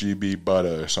FGB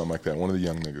Butta or something like that. One of the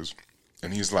young niggas.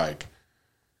 And he's like,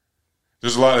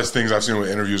 there's a lot of things I've seen with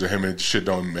interviews with him and shit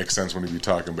don't make sense when he be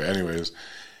talking. But anyways,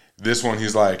 this one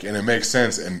he's like, and it makes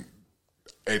sense. And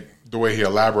the way he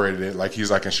elaborated it, like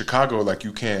he's like, in Chicago, like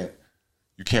you can't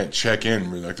check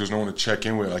in. Like there's no one to check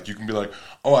in with. Like you can be like,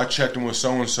 oh, I checked in with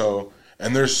so-and-so.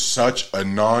 And there's such a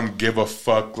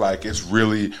non-give-a-fuck, like it's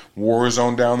really war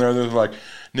zone down there. They're like,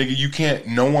 nigga, you can't,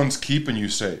 no one's keeping you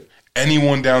safe.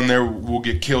 Anyone down there will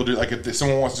get killed. Like if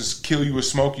someone wants to kill you or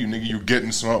smoke you, nigga, you're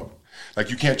getting smoked. Like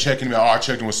you can't check in and be like, oh, I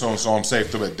checked in with so-and-so, I'm safe.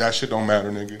 But that shit don't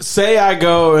matter, nigga. Say I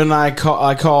go and I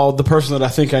call the person that I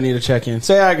think I need to check in.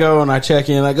 Say I go and I check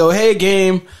in. I go, hey,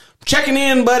 game. Checking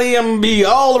in, buddy. I'm going to be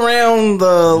all around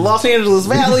the Los Angeles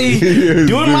Valley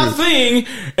doing my thing.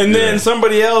 And then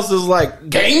somebody else is like,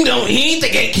 Game, he ain't the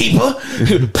gatekeeper.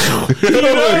 You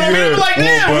know what I mean? I'm like,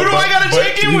 damn, who do I got to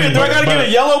check in with? Do I got to get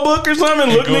a yellow book or something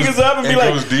and look niggas up and be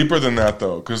like. It goes deeper than that,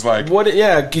 though. Because, like. What?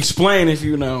 Yeah, explain if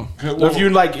you know. Well,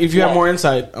 if you have more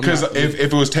insight. Because if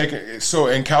it was taken. So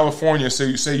in California,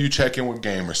 say you check in with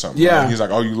Game or something. Yeah. Right? He's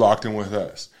like, oh, you locked in with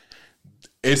us.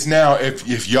 It's now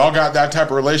if y'all got that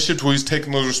type of relationship to where he's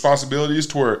taking those responsibilities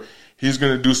to where he's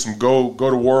gonna do some go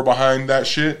to war behind that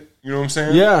shit. You know what I'm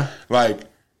saying? Yeah. Like,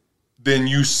 then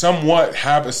you somewhat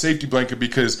have a safety blanket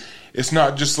because it's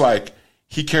not just like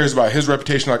he cares about his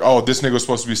reputation. Like, oh, this nigga was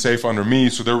supposed to be safe under me,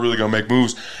 so they're really gonna make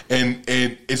moves. And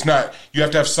it's not. You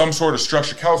have to have some sort of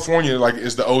structure. California like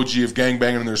is the OG of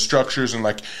gangbanging, and there's structures and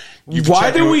like. Why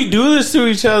do we do this to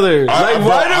each other? I don't know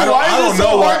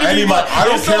why I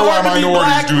don't care why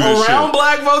minorities do this around shit.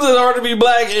 Black folks, it's hard to be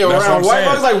black. Around white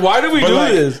folks, like, why do we do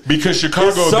this? Because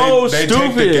Chicago, they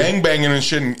take the gangbanging and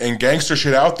shit and gangster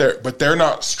shit out there, but they're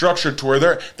not structured to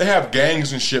where they have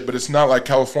gangs and shit, but it's not like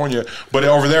California. But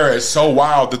over there, it's so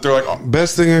wild that they're like. Oh.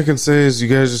 Best thing I can say is you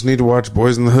guys just need to watch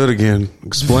Boys in the Hood again.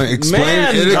 Explain.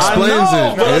 Man, it explains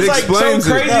it. But it's like so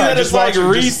crazy that it's like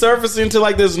resurfacing to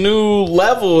like this new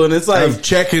level, and it's like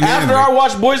checking after I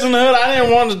watched Boys in the Hood, I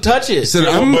didn't want to touch it. Said,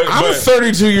 I'm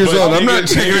 32 years old. I'm not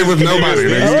checking in with nobody. You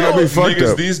gotta be fucked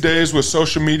up. These days with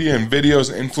social media and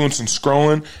videos, influence and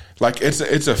scrolling, like it's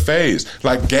a phase.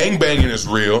 Like gangbanging is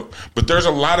real, but there's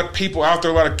a lot of people out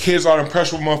there, a lot of kids, a lot of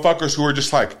impressionable motherfuckers who are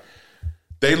just like.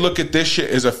 They look at this shit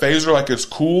as a phaser, like it's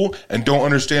cool, and don't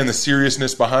understand the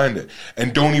seriousness behind it.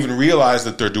 And don't even realize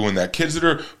that they're doing that. Kids that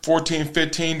are 14,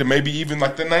 15 to maybe even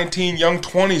like the 19, young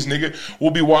 20s, nigga, will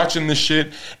be watching this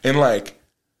shit and like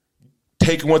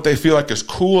taking what they feel like is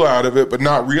cool out of it, but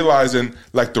not realizing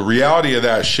like the reality of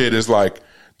that shit is like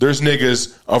there's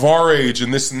niggas of our age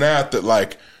and this and that that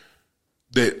like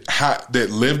that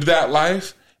lived that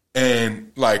life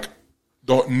and like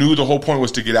knew the whole point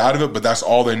was to get out of it, but that's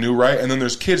all they knew, right? And then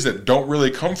there's kids that don't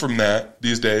really come from that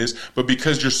these days, but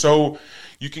because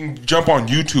you can jump on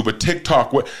YouTube, a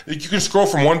TikTok, you can scroll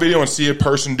from one video and see a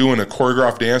person doing a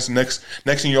choreographed dance, and next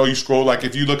thing you know, you scroll, like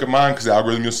if you look at mine, because the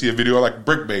algorithm, you'll see a video like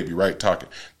Brick Baby, right, talking.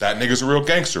 That nigga's a real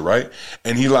gangster, right?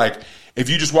 And he like, if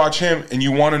you just watch him and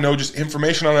you want to know just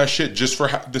information on that shit just for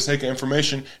the sake of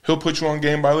information, he'll put you on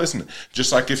game by listening.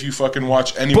 Just like if you fucking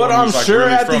watch anyone but I'm who's like sure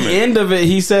really at the from end of it,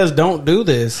 he says, don't do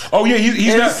this. Oh, yeah,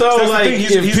 he's not. So, like,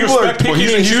 if people are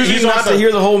picking and choosing not to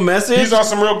hear the whole message. He's on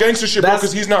some real gangster shit, bro,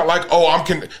 because he's not like, oh,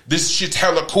 this shit's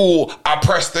hella cool. I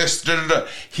press this, da-da-da.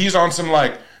 He's on some,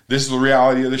 like, this is the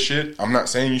reality of the shit. I'm not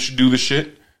saying you should do the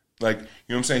shit. Like, you know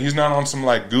what I'm saying? He's not on some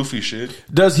like goofy shit.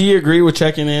 Does he agree with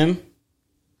checking in?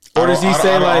 Or does he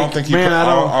say I like, man, I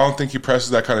don't think he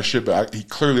presses that kind of shit, but he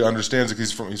clearly understands it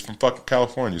because he's from fucking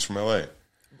California. He's from LA.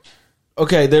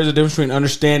 Okay, there's a difference between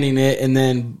understanding it and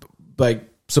then like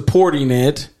supporting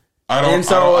it. I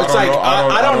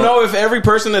don't know if every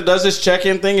person that does this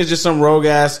check-in thing is just some rogue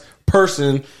ass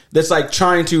person that's like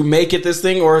trying to make it this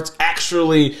thing, or it's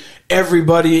actually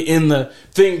everybody in the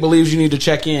thing believes you need to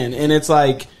check in, and it's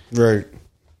like, right?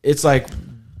 It's like,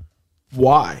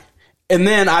 why? And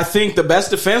then I think the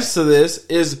best defense to this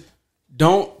is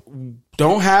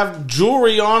don't have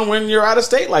jewelry on when you're out of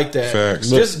state like that. Facts.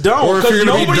 Just don't. Or if you're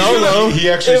gonna be dolo. He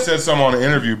actually said something on an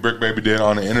interview. Brick Baby did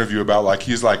on an interview about like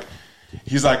he's like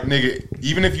nigga,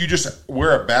 even if you just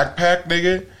wear a backpack,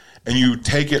 nigga, and you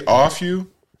take it off you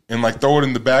and like throw it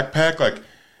in the backpack, like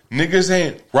niggas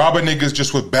ain't robbing niggas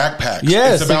just with backpacks.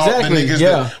 Yes, it's about exactly. the niggas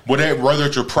that, whether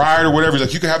it's your pride or whatever.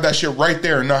 Like you can have that shit right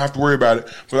there and not have to worry about it.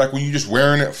 But like when you just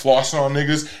wearing it, flossing on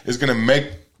niggas, it's gonna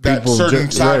make that People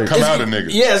certain side come out of niggas.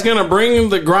 Yeah, it's gonna bring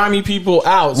the grimy people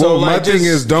out. Well, So like, my thing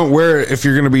is, don't wear it if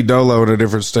you're going to be dolo in a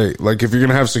different state. Like if you're going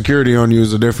to have security on you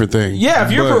is a different thing. yeah,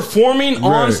 if you're performing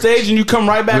on Right. stage and you come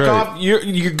right back Right. off,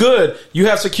 you're good. You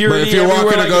have security. But if you're everywhere,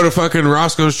 walking like, to go to fucking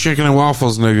Roscoe's Chicken and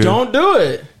Waffles, nigga, don't do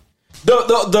it.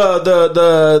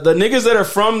 The niggas that are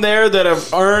from there that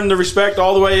have earned the respect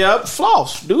all the way up,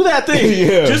 floss. Do that thing.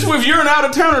 Yeah. Just if you're an out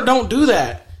of towner, don't do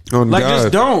that. Oh, like God.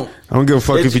 just don't. I don't give a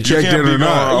fuck if you checked can't in be or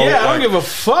not. going, Yeah, I like, don't give a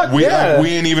fuck. We Yeah. we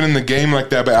ain't even in the game like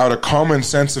that, but out of common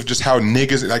sense of just how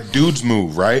niggas like dudes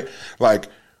move, right? Like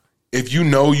if you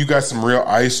know you got some real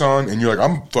ice on and you're like,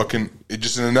 I'm fucking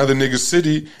just in another nigga's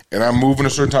city and I'm moving a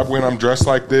certain type of way and I'm dressed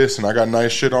like this and I got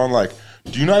nice shit on, like,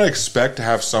 do you not expect to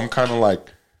have some kind of like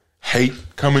hate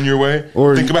coming your way?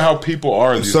 Or think about how people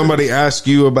are. These Somebody days. ask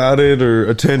you about it or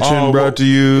attention Oh, brought to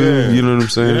you. yeah. You know what I'm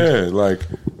saying? Yeah, like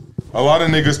a lot of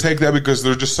niggas take that because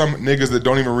they're just some niggas that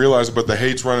don't even realize it, but the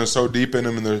hate's running so deep in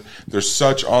them and they're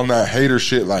such on that hater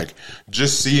shit. Like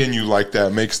just seeing you like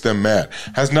that makes them mad.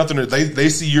 Has nothing to, they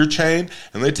see your chain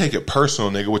and they take it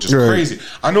personal, nigga, which is Right. crazy.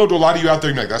 I know to a lot of you out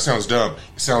there like, that sounds dumb.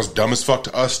 It sounds dumb as fuck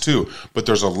to us too. But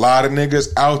there's a lot of niggas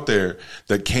out there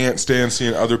that can't stand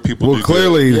seeing other people Well, do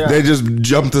clearly good. they just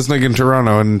jumped this nigga in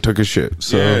Toronto and took a shit.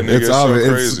 So Yeah, nigga, it's it's so obvious.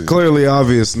 crazy. It's clearly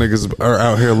obvious niggas are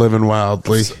out here living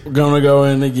wildly. Gonna go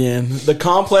in again. The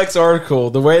Complex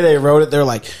article, the way they wrote it, they're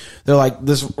like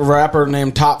this rapper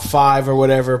named Top 5 or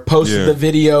whatever posted Yeah. the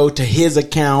video to his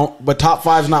account, but Top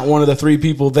 5's not one of the 3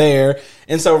 people there.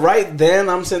 And so right then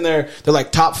I'm sitting there, they're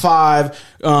like Top 5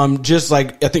 just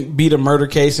like I think beat a murder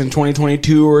case in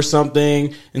 2022 or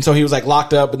something, and so he was like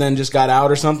locked up and then just got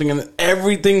out or something, and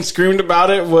everything screamed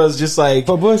about it was just like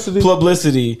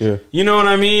publicity. Yeah. You know what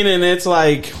I mean? And it's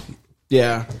like,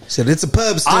 yeah, Said it's a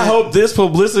pub stunt. I hope this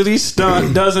publicity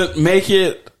stunt doesn't make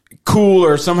it cool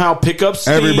or somehow pick up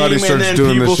steam. Everybody and starts then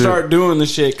doing people this shit. start doing the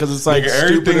shit because it's like Nigga,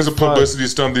 stupid everything's as a fuck. publicity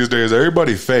stunt these days.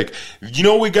 Everybody fake. You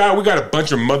know what we got? We got a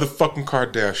bunch of motherfucking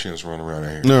Kardashians running around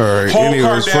here. All right. Whole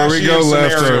Anyways, before we go Kardashian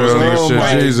left scenarios, on nigga. this shit,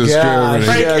 my Jesus God.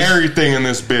 Christ. Fake Yes. everything in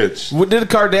this bitch. What did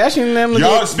Kardashian and them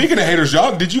Y'all, get? speaking of haters,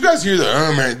 y'all, did you guys hear that?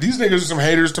 Oh, man, these niggas are some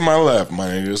haters to my left. My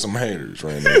niggas are some haters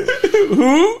right now.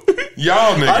 Who?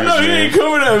 Y'all niggas, I know he man. ain't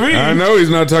coming at me. I know he's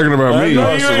not talking about I me.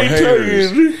 know you some ain't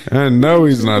haters. talking. I know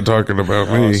he's not talking about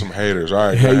Y'all me. some haters. All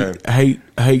right, go ahead.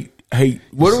 Hate.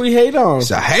 What do we hate on?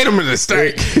 I hate him in the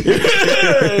state.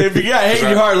 If you got hate in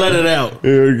your heart, let it out.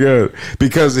 Here we go.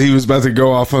 Because he was about to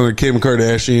go off on the Kim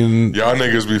Kardashian. Y'all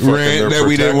niggas be fucking Rant their that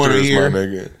we didn't wanna protectors, hear. my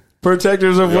nigga.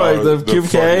 Protectors of Y'all what? The are Kim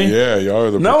fucking- K? Yeah, y'all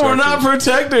are the No, protectors. we're not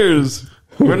protectors.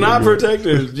 We're not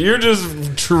protectors. You're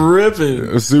just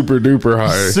tripping. Super duper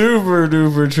high. Super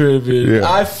duper tripping.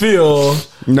 Yeah. I feel.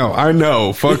 No, I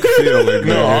know. Fuck feeling.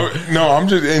 No, I'm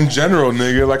just in general,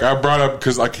 nigga. Like I brought up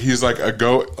because like he's like a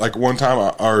goat. Like one time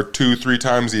or 2-3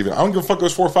 times even. I don't give a fuck. It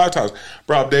was 4 or 5 times.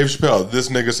 Brought up Dave Chappelle. This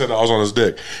nigga said I was on his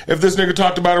dick. If this nigga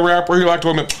talked about a rapper, he like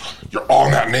told me, "You're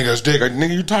on that nigga's dick." Like,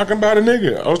 nigga, you talking about a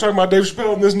nigga? I was talking about Dave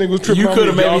Chappelle, and this nigga was tripping. You on could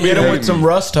have me. Y'all maybe be hit him with hating. some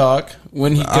Russ talk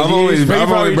when he. I've only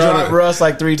probably brought dropped it- Russ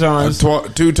like 3 times.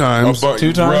 2 times. But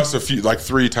 2 times? Russ a few, like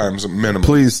 3 times minimum.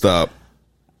 Please stop.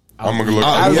 I'm gonna look.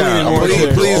 I Yeah, lean more please,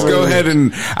 there. please go ahead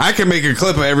and I can make a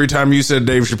clip of every time you said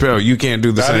Dave Chappelle. You can't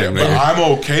do the same. But Nigga. I'm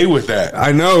okay with that.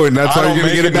 I know, and that's I why don't you're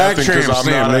gonna make get a it back nothing 'cause tramp, I'm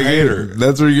Sam. not a hater. Nigga.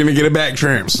 That's where you're gonna get a back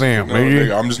tramp, Sam. No, Nigga.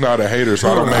 nigga, I'm just not a hater,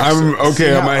 so I don't make I'm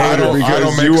okay. I'm a I hater don't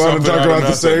because make you want something to talk out of about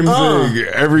the same nothing. thing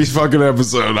every fucking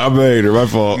episode. I'm a hater. My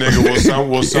fault. Nigga, will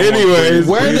someone Anyways, please,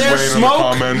 where please there's weigh in smoke,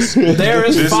 the comments? there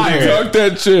is This fire. nigga- Fuck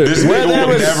that shit. This Where nigga there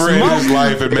will was never in his smoke.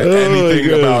 life admit Oh, anything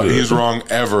God. about he's wrong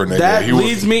ever, nigga. That He will-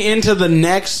 leads me into the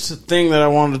next thing that I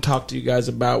wanted to talk to you guys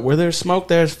about. Where there's smoke,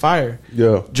 there's fire.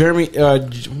 Yeah. Jeremy,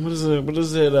 what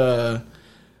is it?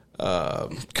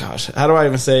 Gosh, how do I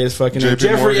even say his fucking name? JP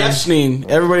Jeffrey Morgan? Epstein.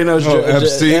 Everybody knows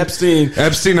Epstein.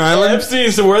 Epstein Island.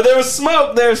 Epstein. So where there was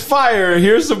smoke, there's fire.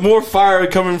 Here's some more fire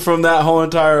coming from that whole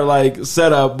entire like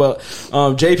setup. But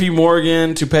JP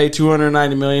Morgan to pay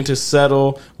 $290 million to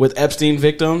settle with Epstein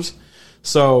victims.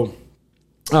 So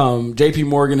JP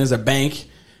Morgan is a bank.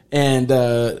 And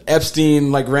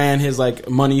Epstein like ran his like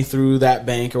money through that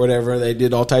bank or whatever. They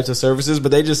did all types of services,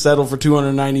 but they just settled for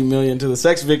 $290 million to the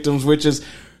sex victims, which is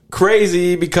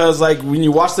crazy because like when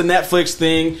you watch the Netflix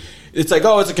thing, it's like,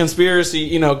 oh, it's a conspiracy,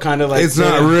 you know, kind of like it's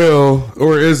not real,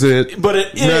 or is it? But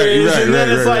it is, and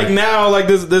then it's like now like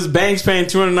this bank's paying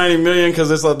 $290 million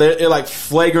because it's like it like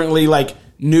flagrantly like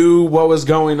knew what was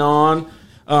going on,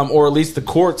 or at least the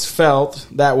courts felt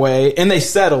that way, and they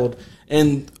settled.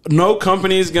 And no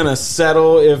company is going to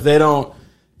settle if they don't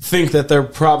think that they're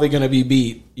probably going to be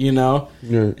beat, you know?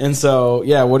 Yeah. And so,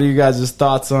 yeah, what are you guys'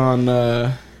 thoughts on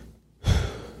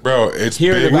Bro, it's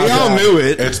hearing big. about We all that? knew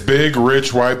it. It's big,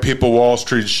 rich, white people, Wall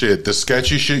Street shit. The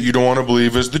sketchy shit you don't want to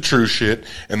believe is the true shit,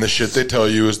 and the shit they tell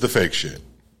you is the fake shit.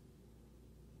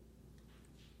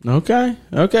 Okay.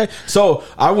 So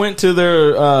I went to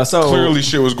their Clearly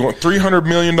shit was going $300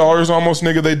 million almost,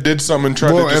 nigga. They did something and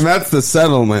tried Well, to just... and that's the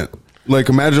settlement. Like,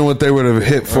 imagine what they would have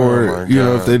hit for, Oh my you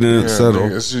know, God. if they didn't settle.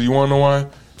 Nigga. So you want to know why?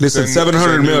 They said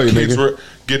 $700 million, Kids nigga. were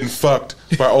getting fucked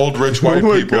by old rich white Oh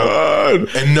my people, God.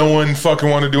 and no one fucking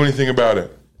wanted to do anything about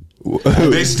it.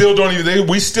 They still don't even.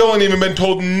 We still ain't even been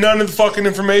told none of the fucking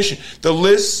information. The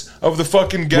lists of the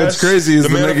fucking guests. What's crazy is the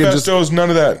the nigga just- manifestos. None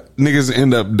of that. Niggas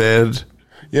end up dead.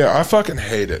 Yeah, I fucking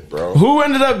hate it, bro. Who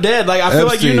ended up dead? Like, I feel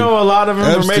like you Epstein. know a lot of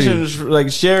information,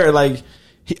 like, share, like,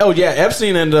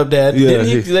 Epstein ended up dead. Yeah, Didn't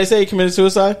he? Did they say he committed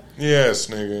suicide? Yes,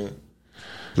 nigga.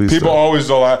 Please People stop. always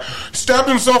go like, stabbed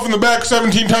himself in the back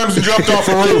 17 times and jumped off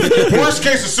a roof. Worst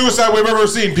case of suicide we've ever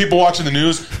seen. People watching the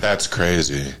news. That's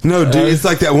crazy. No, dude, it's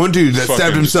like that one dude that Fucking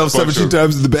stabbed himself bunch 17 of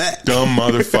times in the back. Dumb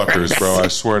motherfuckers, bro. I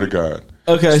swear to God.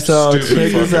 Okay, so Stupid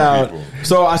check this fucking out. people.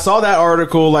 So I saw that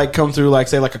article like come through, like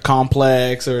say like a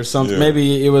complex or something. Yeah.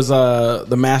 Maybe it was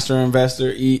the master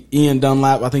investor Ian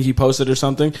Dunlap. I think he posted or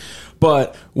something.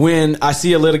 But when I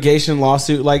see a litigation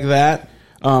lawsuit like that,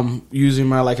 using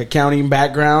my like accounting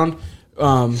background,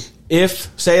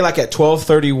 if say like at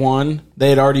 12/31 they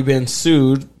had already been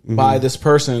sued by this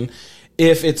person.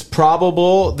 If it's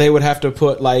probable, they would have to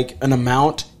put like an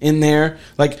amount in there.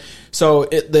 Like, so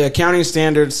the accounting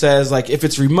standard says like if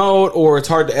it's remote or it's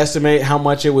hard to estimate how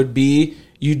much it would be,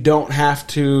 you don't have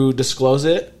to disclose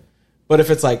it. But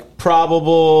if it's like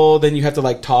probable, then you have to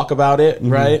like talk about it,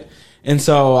 right? And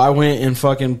so I went and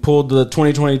fucking pulled the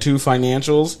 2022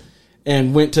 financials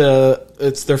and went to,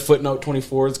 it's their footnote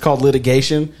 24. It's called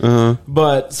litigation.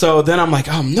 But so then I'm like,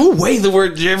 oh, no way the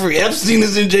word Jeffrey Epstein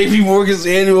is in JP Morgan's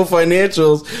annual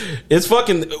financials. It's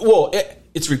fucking, well,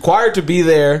 it's required to be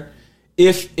there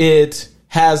if it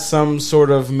has some sort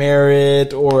of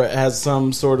merit or it has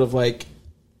some sort of like,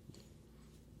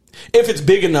 if it's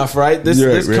big enough, right? This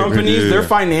company, their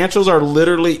financials are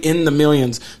literally in the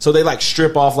millions. So they like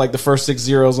strip off like the first 6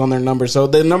 zeros on their numbers. So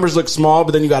the numbers look small,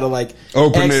 but then you got to like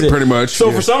Open exit. it pretty much. So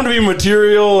yeah. for something to be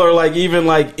material or like even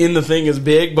like in the thing is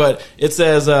big, but it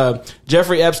says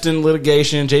Jeffrey Epstein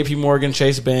litigation, JP Morgan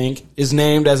Chase Bank is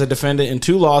named as a defendant in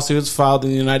 2 lawsuits filed in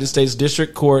the United States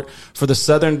District Court for the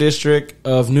Southern District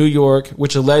of New York,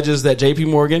 which alleges that JP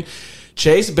Morgan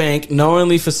Chase Bank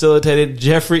knowingly facilitated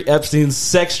Jeffrey Epstein's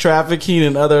sex trafficking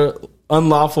and other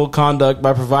unlawful conduct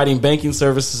by providing banking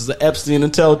services to Epstein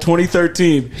until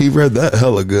 2013. He read that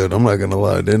hella good. I'm not going to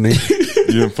lie, didn't he?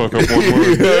 You didn't fuck up one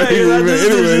word.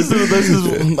 This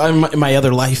is my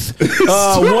other life.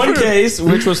 One case,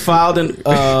 which was filed in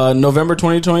November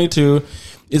 2022,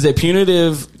 is a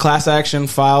punitive class action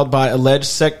filed by alleged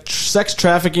sex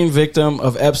trafficking victim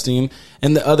of Epstein,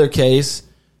 and the other case,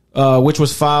 which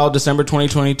was filed December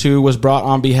 2022, was brought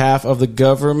on behalf of the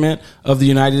government of the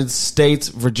United States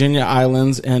Virginia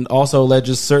Islands and also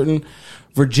alleges certain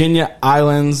Virginia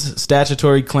Islands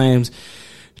statutory claims.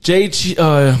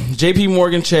 JP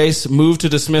Morgan Chase moved to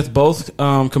dismiss both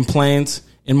complaints.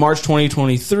 In March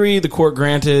 2023, the court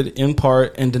granted in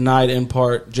part and denied in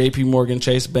part JP Morgan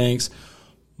Chase Bank's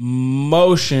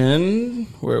motion.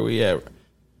 Where are we at?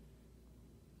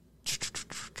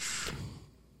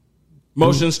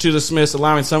 Motions to dismiss,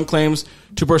 allowing some claims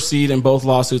to proceed in both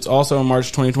lawsuits. Also in March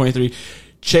 2023,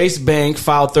 Chase Bank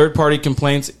filed third-party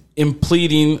complaints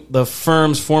impleading the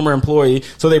firm's former employee.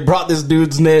 So they brought this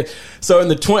dude's name. So in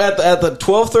the at the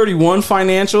 12/31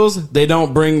 financials, they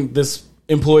don't bring this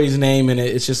employee's name in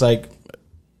it. It's just like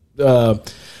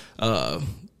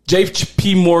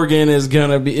JP Morgan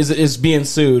is being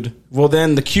sued. Well,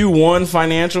 then the Q1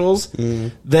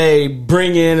 financials, they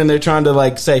bring in and they're trying to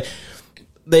like say,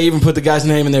 they even put the guy's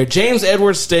name in there, James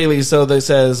Edward Staley. So they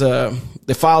says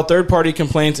they filed third-party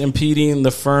complaints impeding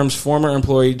the firm's former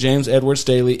employee James Edward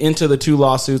Staley into the 2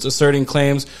 lawsuits, asserting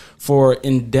claims for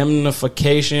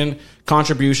indemnification,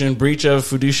 contribution, breach of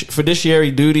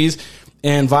fiduciary duties,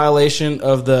 and violation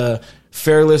of the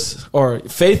faithless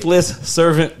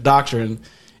servant doctrine.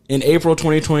 In April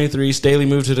 2023, Staley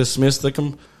moved to dismiss the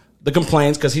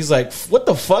complaints because he's like, what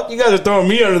the fuck? You guys are throwing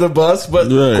me under the bus. But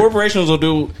corporations will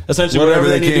do essentially whatever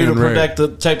they need to do to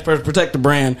protect the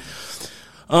brand.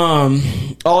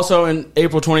 Also, in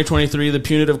April 2023, the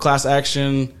punitive class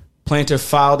action plaintiff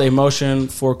filed a motion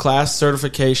for class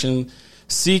certification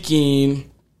seeking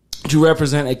to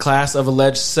represent a class of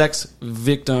alleged sex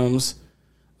victims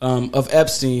of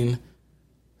Epstein.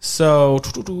 So,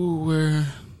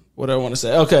 what do I want to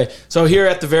say? Okay, so here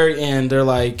at the very end, they're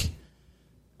like,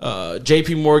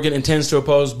 JP Morgan intends to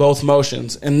oppose both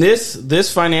motions. And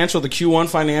this financial, the Q1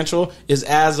 financial, is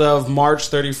as of March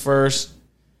 31st,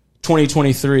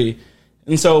 2023.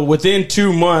 And so within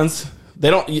 2 months,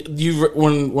 they don't.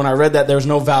 When I read that, there's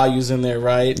no values in there,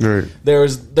 right? Right.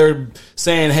 They're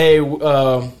saying, hey,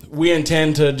 we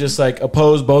intend to just like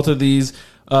oppose both of these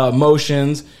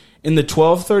motions. In the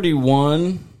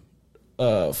 1231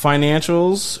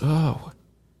 financials, I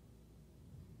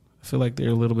feel like they're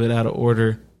a little bit out of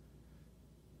order.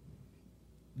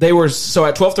 They were so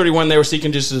at 1231 they were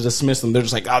seeking just to dismiss them. They're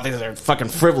just like, oh, these are fucking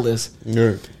frivolous.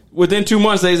 Yeah. Within 2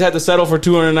 months, they just had to settle for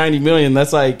 $290 million.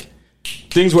 That's like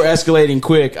things were escalating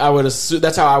quick. I would assume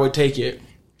that's how I would take it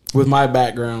with my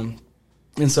background,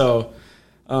 and so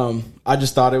I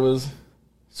just thought it was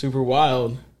super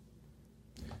wild.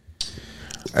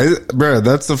 Bro,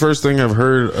 that's the first thing I've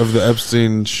heard of the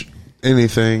Epstein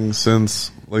anything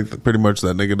since like pretty much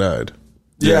that nigga died.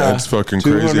 Yeah, it's fucking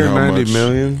crazy how much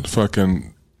million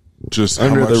fucking just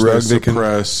under how much the rug they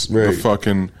suppress the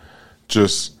fucking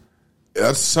just.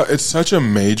 It's such a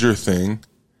major thing,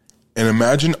 and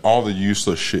imagine all the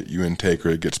useless shit you intake or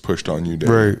it gets pushed on you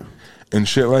daily. Right. And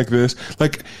shit like this,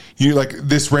 like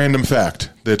this random fact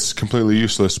that's completely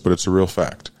useless, but it's a real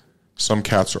fact. Some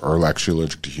cats are actually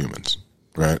allergic to humans,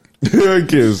 right? I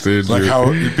can't stand like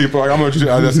how people are like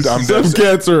some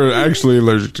cats are actually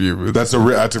allergic to humans. That's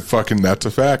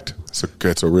a fact.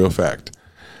 It's a real fact.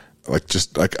 Like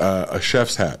just like a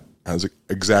chef's hat has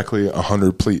exactly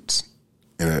 100 pleats.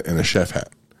 In a chef hat,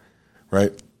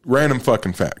 right? Random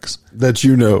fucking facts that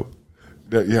you know.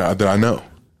 That I know.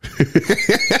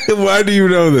 Why do you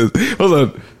know this? Hold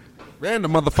on,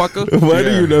 random motherfucker. Why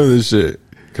do you know this shit?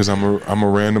 Because I'm a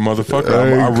random motherfucker.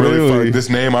 I really fuck this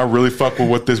name. I really fuck with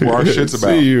what this our shit's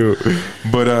about. See you,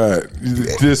 but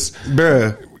this,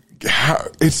 bruh,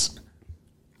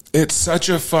 it's such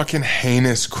a fucking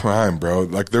heinous crime, bro.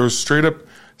 Like there was straight up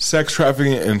sex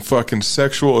trafficking and fucking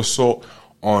sexual assault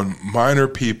on minor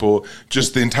people,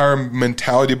 just the entire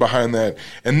mentality behind that.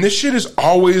 And this shit is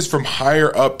always from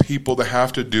higher up people that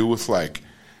have to do with like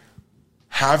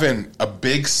having a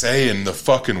big say in the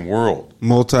fucking world.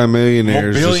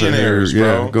 Multi-millionaires. Billionaires,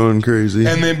 bro. Yeah, going crazy.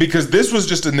 And then because this was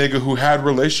just a nigga who had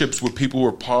relationships with people who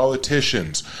were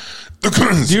politicians. Do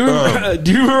you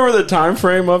remember the time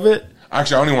frame of it?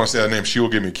 Actually, I don't even want to say that name. She will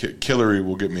get me Killery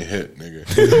will get me hit, nigga.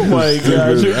 Oh my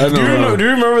god! Do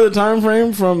you remember the time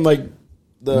frame from like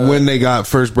when they got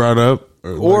first brought up,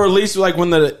 or at least like when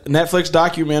the Netflix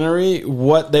documentary,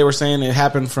 what they were saying it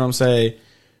happened from, say,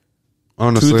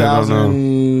 honestly,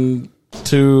 2000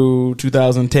 to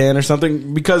 2010 or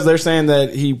something, because they're saying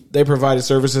that they provided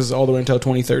services all the way until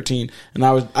 2013, and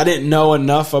I didn't know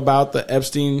enough about the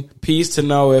Epstein piece to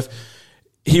know if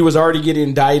he was already getting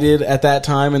indicted at that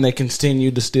time and they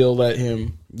continued to still let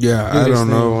him. Yeah, I don't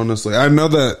know, honestly. I know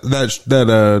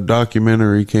that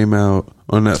documentary came out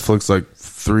on Netflix like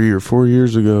 3 or 4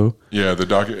 years ago. Yeah,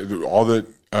 all that.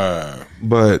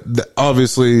 But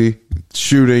obviously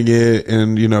shooting it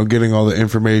and, getting all the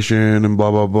information and blah,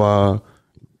 blah, blah.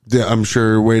 Yeah, I'm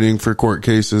sure waiting for court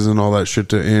cases and all that shit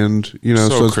to end,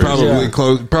 so it's crazy. Probably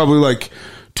close, probably like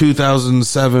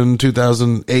 2007,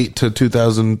 2008 to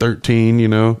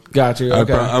 2013, Got you.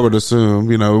 Okay. I would assume,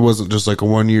 it wasn't just like a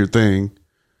 1 year thing.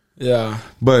 Yeah.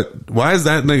 But why is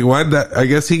that nigga, I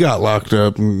guess he got locked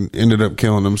up and ended up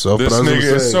killing himself. This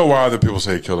nigga is so wild that people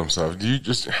say he killed himself. Do you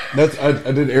just... I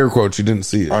did air quotes. You didn't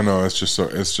see it. I know. It's just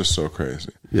so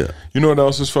crazy. Yeah. You know what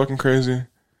else is fucking crazy?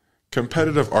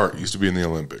 Competitive art used to be in the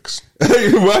Olympics.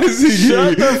 Why is he...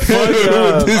 Shut the fuck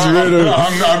up.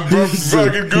 I'm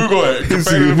fucking Google it.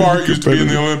 Competitive art used to be in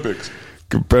the Olympics.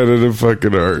 Competitive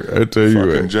fucking art. I tell you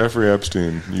Fucking what. Jeffrey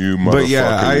Epstein, you motherfucker. But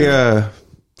yeah,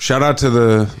 shout out to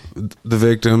the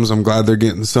victims. I'm glad they're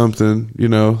getting something,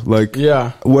 like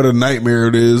what a nightmare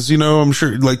it is. I'm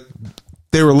sure like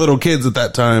they were little kids at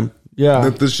that time. Yeah.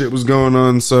 That this shit was going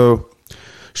on. So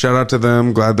shout out to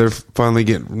them. Glad they're finally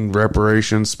getting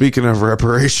reparations. Speaking of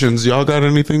reparations, y'all got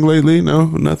anything lately? No,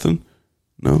 nothing.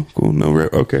 No, cool. No,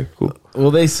 okay, cool.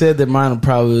 Well, they said that mine will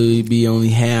probably be only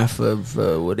half of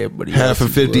what everybody half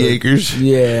of 50 acres.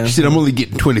 Yeah, she said I'm only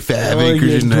getting 25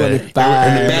 acres in the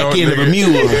back end of a mule.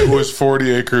 It was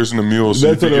 40 acres and a mule. So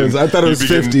that's what it was. I thought it was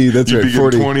 50. That's right,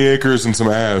 40. 20 acres and some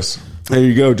ass. There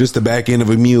you go. Just the back end of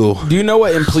a mule. Do you know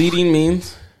what impleading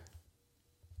means?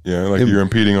 Yeah, like you're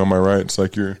impeding on my rights,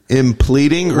 like you're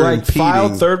impleading or like impeding?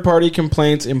 Filed third-party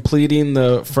complaints impleading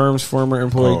the firm's former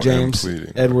employee James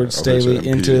Edward Staley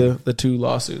into the two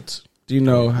lawsuits. Do you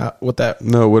know what that?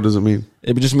 No, what does it mean?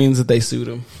 It just means that they sued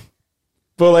him.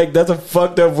 But like that's a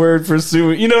fucked up word for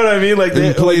suing. You know what I mean? Like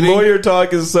lawyer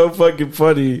talk is so fucking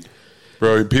funny.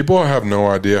 Bro, people have no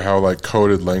idea how like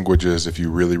coded language is if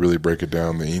you really, really break it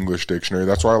down. The English dictionary.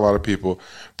 That's why a lot of people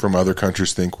from other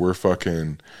countries think we're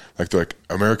fucking they're like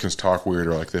Americans talk weird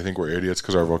or like they think we're idiots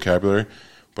because our vocabulary.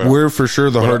 But we're for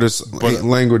sure the hardest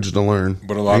language to learn.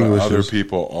 But a lot of other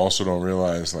people also don't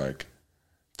realize like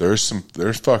there's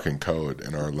fucking code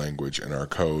in our language and our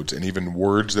codes and even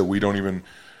words that we don't even.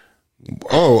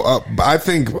 I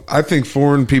think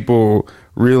foreign people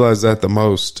realize that the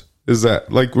most. Is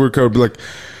that like we're code like,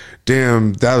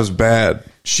 damn, that was bad.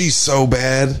 She's so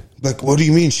bad. Like, what do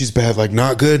you mean she's bad? Like,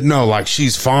 not good? No, like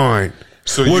she's fine.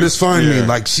 So what does fine mean?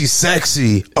 Like she's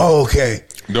sexy. Oh, okay.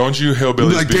 Don't you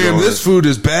hillbillies like, be damn, going, this food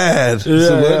is bad. Yeah,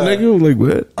 so what, nigga? Like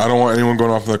what? I don't want anyone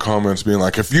going off in the comments being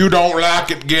like, if you don't like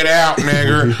it, get out,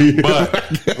 nigger.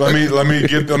 But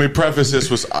let me preface this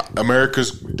with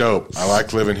America's dope. I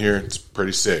like living here. It's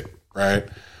pretty sick, right?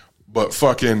 But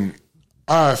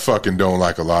I fucking don't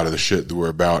like a lot of the shit that we're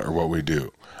about or what we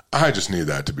do. I just need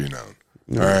that to be known.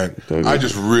 All right, I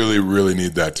just really, really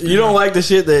need that to be known. You don't like the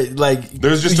shit that like.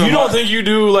 There's just you don't think you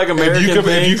do like American things?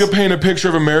 If you could paint a picture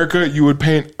of America, you would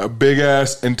paint a big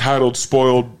ass, entitled,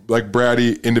 spoiled, like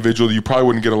bratty individual you probably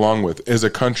wouldn't get along with as a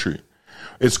country.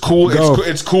 It's cool.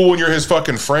 It's cool when you're his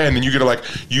fucking friend and you get to like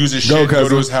use his shit, go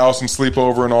to his house and sleep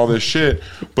over and all this shit.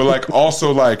 But like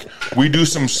also like we do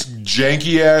some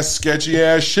janky ass, sketchy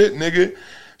ass shit, nigga.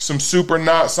 Some super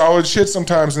not solid shit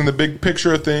sometimes in the big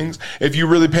picture of things. If you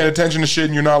really paying attention to shit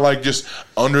and you're not like just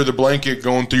under the blanket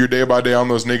going through your day by day on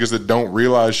those niggas that don't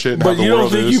realize shit. And but how you the don't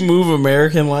world think is. you move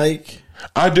American like?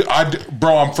 I do,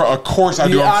 bro. I'm from. Of course I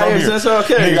do. I'm from here. That's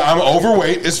okay. Nigga, I'm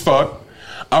overweight as fuck.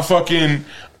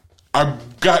 I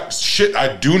got shit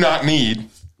I do not need.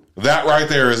 That right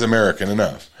there is American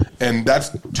enough. And that's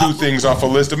two things off a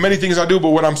list of many things I do.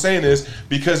 But what I'm saying is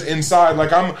because inside,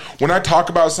 like when I talk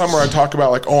about something or I talk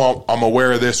about like, oh, I'm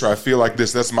aware of this or I feel like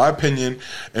this, that's my opinion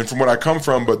and from what I come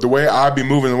from. But the way I be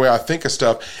moving, the way I think of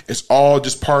stuff, it's all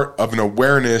just part of an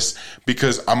awareness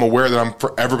because I'm aware that I'm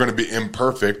forever going to be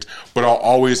imperfect, but I'll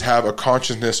always have a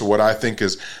consciousness of what I think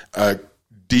is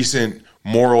decent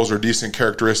morals or decent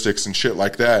characteristics and shit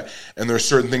like that. And there's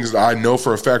certain things that I know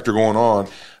for a fact are going on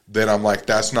that I'm like,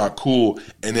 that's not cool.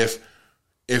 And if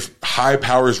high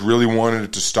powers really wanted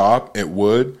it to stop, it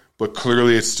would. But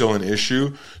clearly it's still an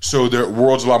issue. So the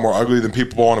world's a lot more ugly than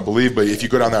people want to believe. But if you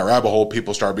go down that rabbit hole,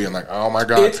 people start being like, oh my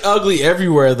God. It's ugly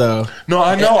everywhere though. No,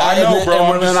 I know,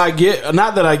 bro. And then I get,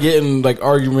 not that I get in like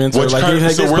arguments or like anything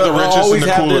like so this, we're the richest and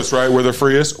the coolest, this. right? We're the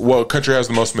freest. What country has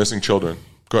the most missing children?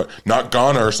 Not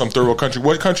Ghana or some third world country.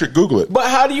 What country? Google it.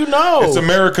 But how do you know? It's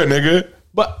America, nigga.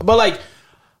 But like,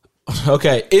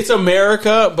 okay, it's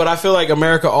America, but I feel like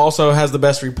America also has the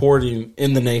best reporting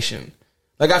in the nation.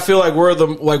 Like I feel like we're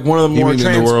one of the more in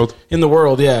the world. In the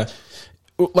world, yeah.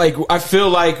 Like I feel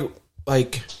like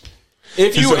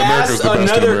if you ask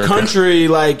another country,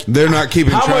 like they're not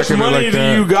keeping how track much of it money like do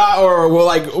that. you got, or well,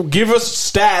 like give us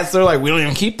stats. They're like, we don't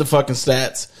even keep the fucking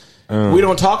stats. We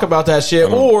don't talk about that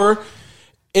shit. Or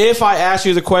if I ask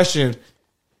you the question,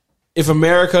 if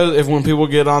when people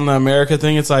get on the America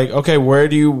thing, it's like, okay, where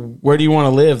do you want to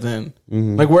live then?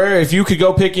 Mm-hmm. Like if you could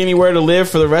go pick anywhere to live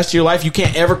for the rest of your life, you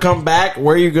can't ever come back.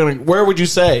 Where would you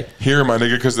say? Here, my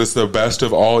nigga, because it's the best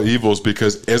of all evils.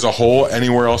 Because as a whole,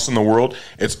 anywhere else in the world,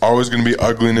 it's always going to be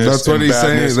ugliness. That's what he's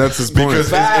badness. saying. That's his point.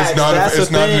 Because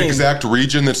it's not an exact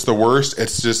region that's the worst.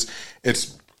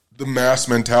 It's the mass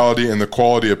mentality and the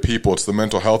quality of people. It's the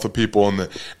mental health of people and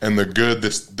the good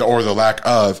or the lack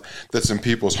of that's in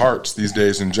people's hearts these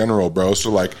days in general, bro.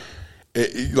 So I'd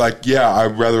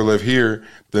rather live here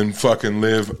than fucking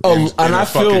live in and I a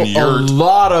fucking feel yurt. a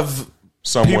lot of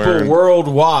somewhere. people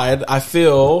worldwide. I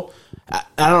feel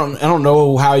I don't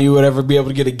know how you would ever be able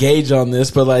to get a gauge on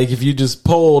this, but like if you just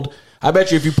polled, I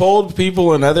bet you if you polled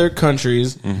people in other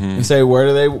countries and say where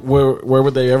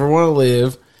would they ever want to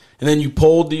live, and then you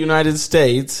polled the United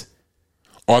States.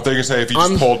 Oh, I think you say if you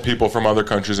just polled people from other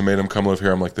countries and made them come live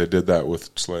here, I'm like they did that with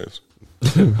slaves. I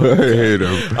hate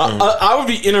them. I would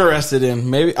be interested in,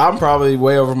 maybe I'm probably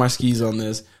way over my skis on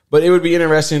this, but it would be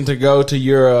interesting to go to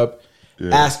Europe.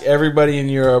 Yeah. Ask everybody in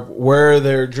Europe where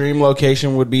their dream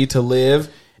location would be to live.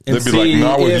 And they'd be like,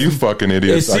 not with you fucking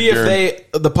idiots. And see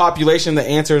if the population that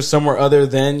answers somewhere other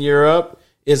than Europe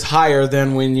is higher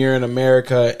than when you're in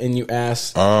America and you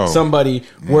ask somebody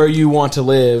where you want to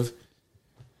live.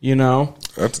 You know?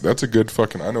 That's a good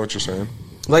fucking, I know what you're saying.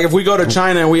 Like if we go to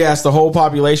China and we ask the whole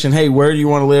population, hey, where do you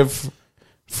want to live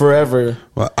forever?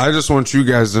 Well, I just want you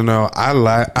guys to know I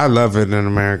love it in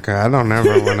America. I don't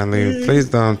ever want to leave. Please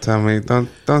don't tell me. Don't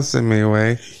send me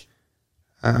away.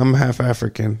 I'm half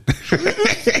African.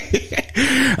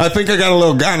 I think I got a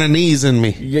little Ghananese in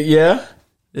me. Yeah.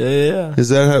 Is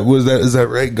that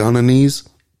right? Ghananese?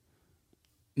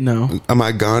 No. Am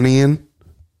I Ghanaian?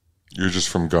 You're just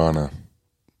from Ghana.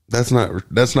 That's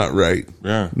not right.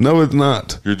 Yeah. No, it's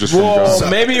not. You're just from Ghana.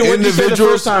 Well, maybe when you say the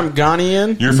first time,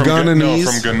 Ghanaian. You're from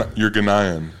Ghananese. you're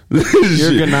Ghanaian. You're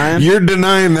Ghanaian? You're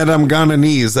denying that I'm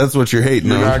Ghananese. That's what you're hating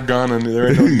You're on. not Ghana. There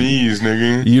ain't no knees,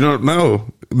 nigga. You don't know.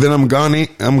 Then I'm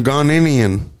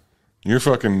Ghanaian. You're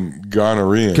fucking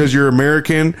Ghanaian. Because you're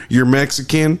American, you're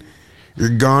Mexican, you're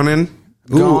Ghanan.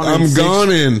 Ooh, I'm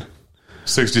Ghanan.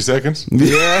 60 seconds?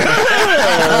 Yeah.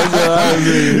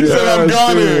 I'm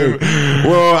Ghanan.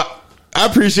 Well, I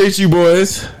appreciate you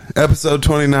boys. Episode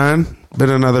 29. Been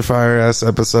another fire-ass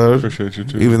episode. Appreciate you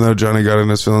too. Even though Johnny got in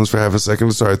his feelings for half a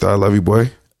second. Sorry, I thought I love you, boy.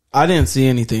 I didn't see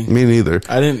anything. Me neither.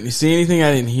 I didn't see anything.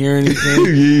 I didn't hear anything.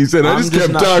 He said, I just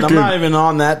kept talking. I'm not even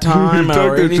on that time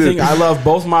or anything. Shit. I love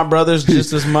both my brothers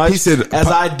just as much He said, as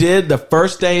I did the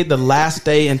first day, the last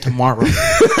day, and tomorrow.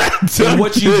 And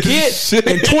what you get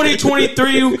in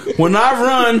 2023 when I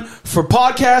run for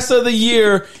Podcast of the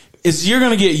Year is you're going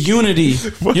to get unity.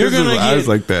 You're going to get eyes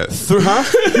like that.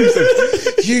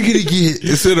 You're going to get.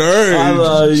 It said, all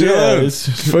right.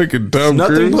 It's fucking dumb.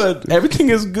 nothing Chris. but everything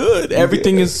is good.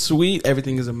 Everything is sweet.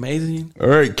 Everything is amazing. All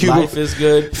right, Cuba. Life is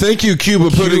good. Thank you, Cuba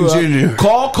Pudding Jr.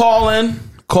 Call in.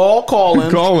 Call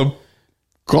in. Call him.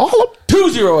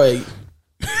 208.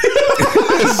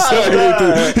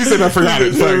 He said, I forgot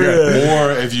it.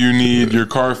 Or if you need your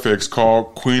car fixed, call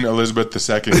Queen Elizabeth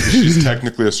II. She's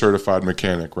technically a certified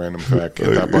mechanic. Random fact.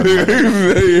 Hit that button.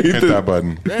 Hit that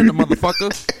button. Random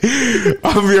motherfucker.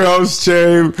 I'm your host,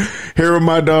 Chave. Here with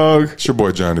my dog. It's your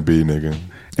boy Johnny B, nigga.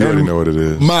 You already know what it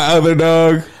is. My other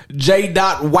dog. J.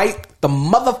 White, the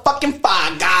motherfucking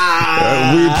fire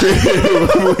guy.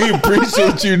 We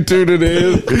appreciate you tuning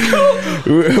in.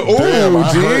 Damn, I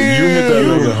heard you hit that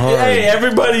nigga hard. Hey,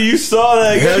 everybody, you saw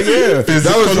that. Hell yeah.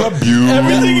 That was abuse.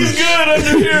 Everything is good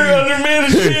under here, under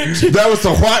management. That was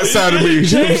the white side of me.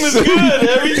 James is good.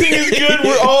 Everything is good.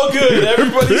 We're all good.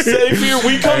 Everybody's safe here.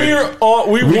 We come here.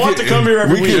 We want to come here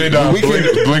every week.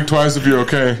 Blink twice if you're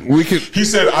okay. He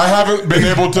said, I haven't been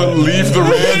able to leave the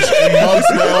ranch in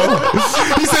months now.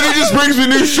 He said he just brings me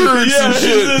new shirts and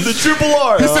shit. The triple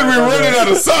R. He said we're running out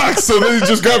of socks, so then he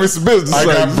just got me some business. I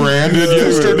got branded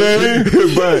yesterday.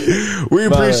 But we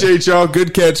appreciate y'all.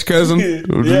 Good catch, cousin. You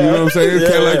know what I'm saying?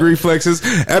 Cadillac Reflexes.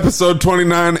 Episode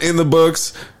 29 in the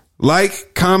books.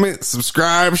 Like, comment,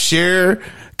 subscribe, share,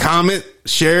 comment,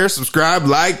 share, subscribe,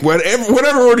 like,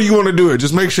 whatever order you want to do it.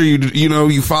 Just make sure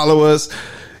you follow us.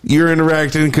 You're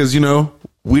interacting because,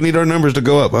 we need our numbers to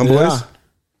go up, huh, boys?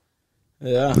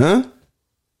 Yeah. Huh?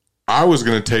 I was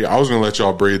gonna let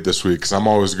y'all breathe this week because I'm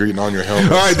always greeting on your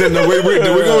helmet. All right, then we're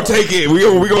gonna take it.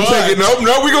 We're gonna take it. No,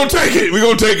 we're gonna take it. We're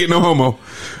gonna take it. No homo.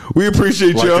 We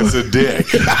appreciate y'all. It's a dick.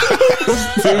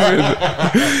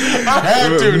 I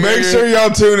had to. Make sure y'all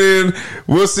tune in.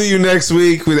 We'll see you next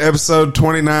week with episode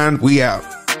 29. We out.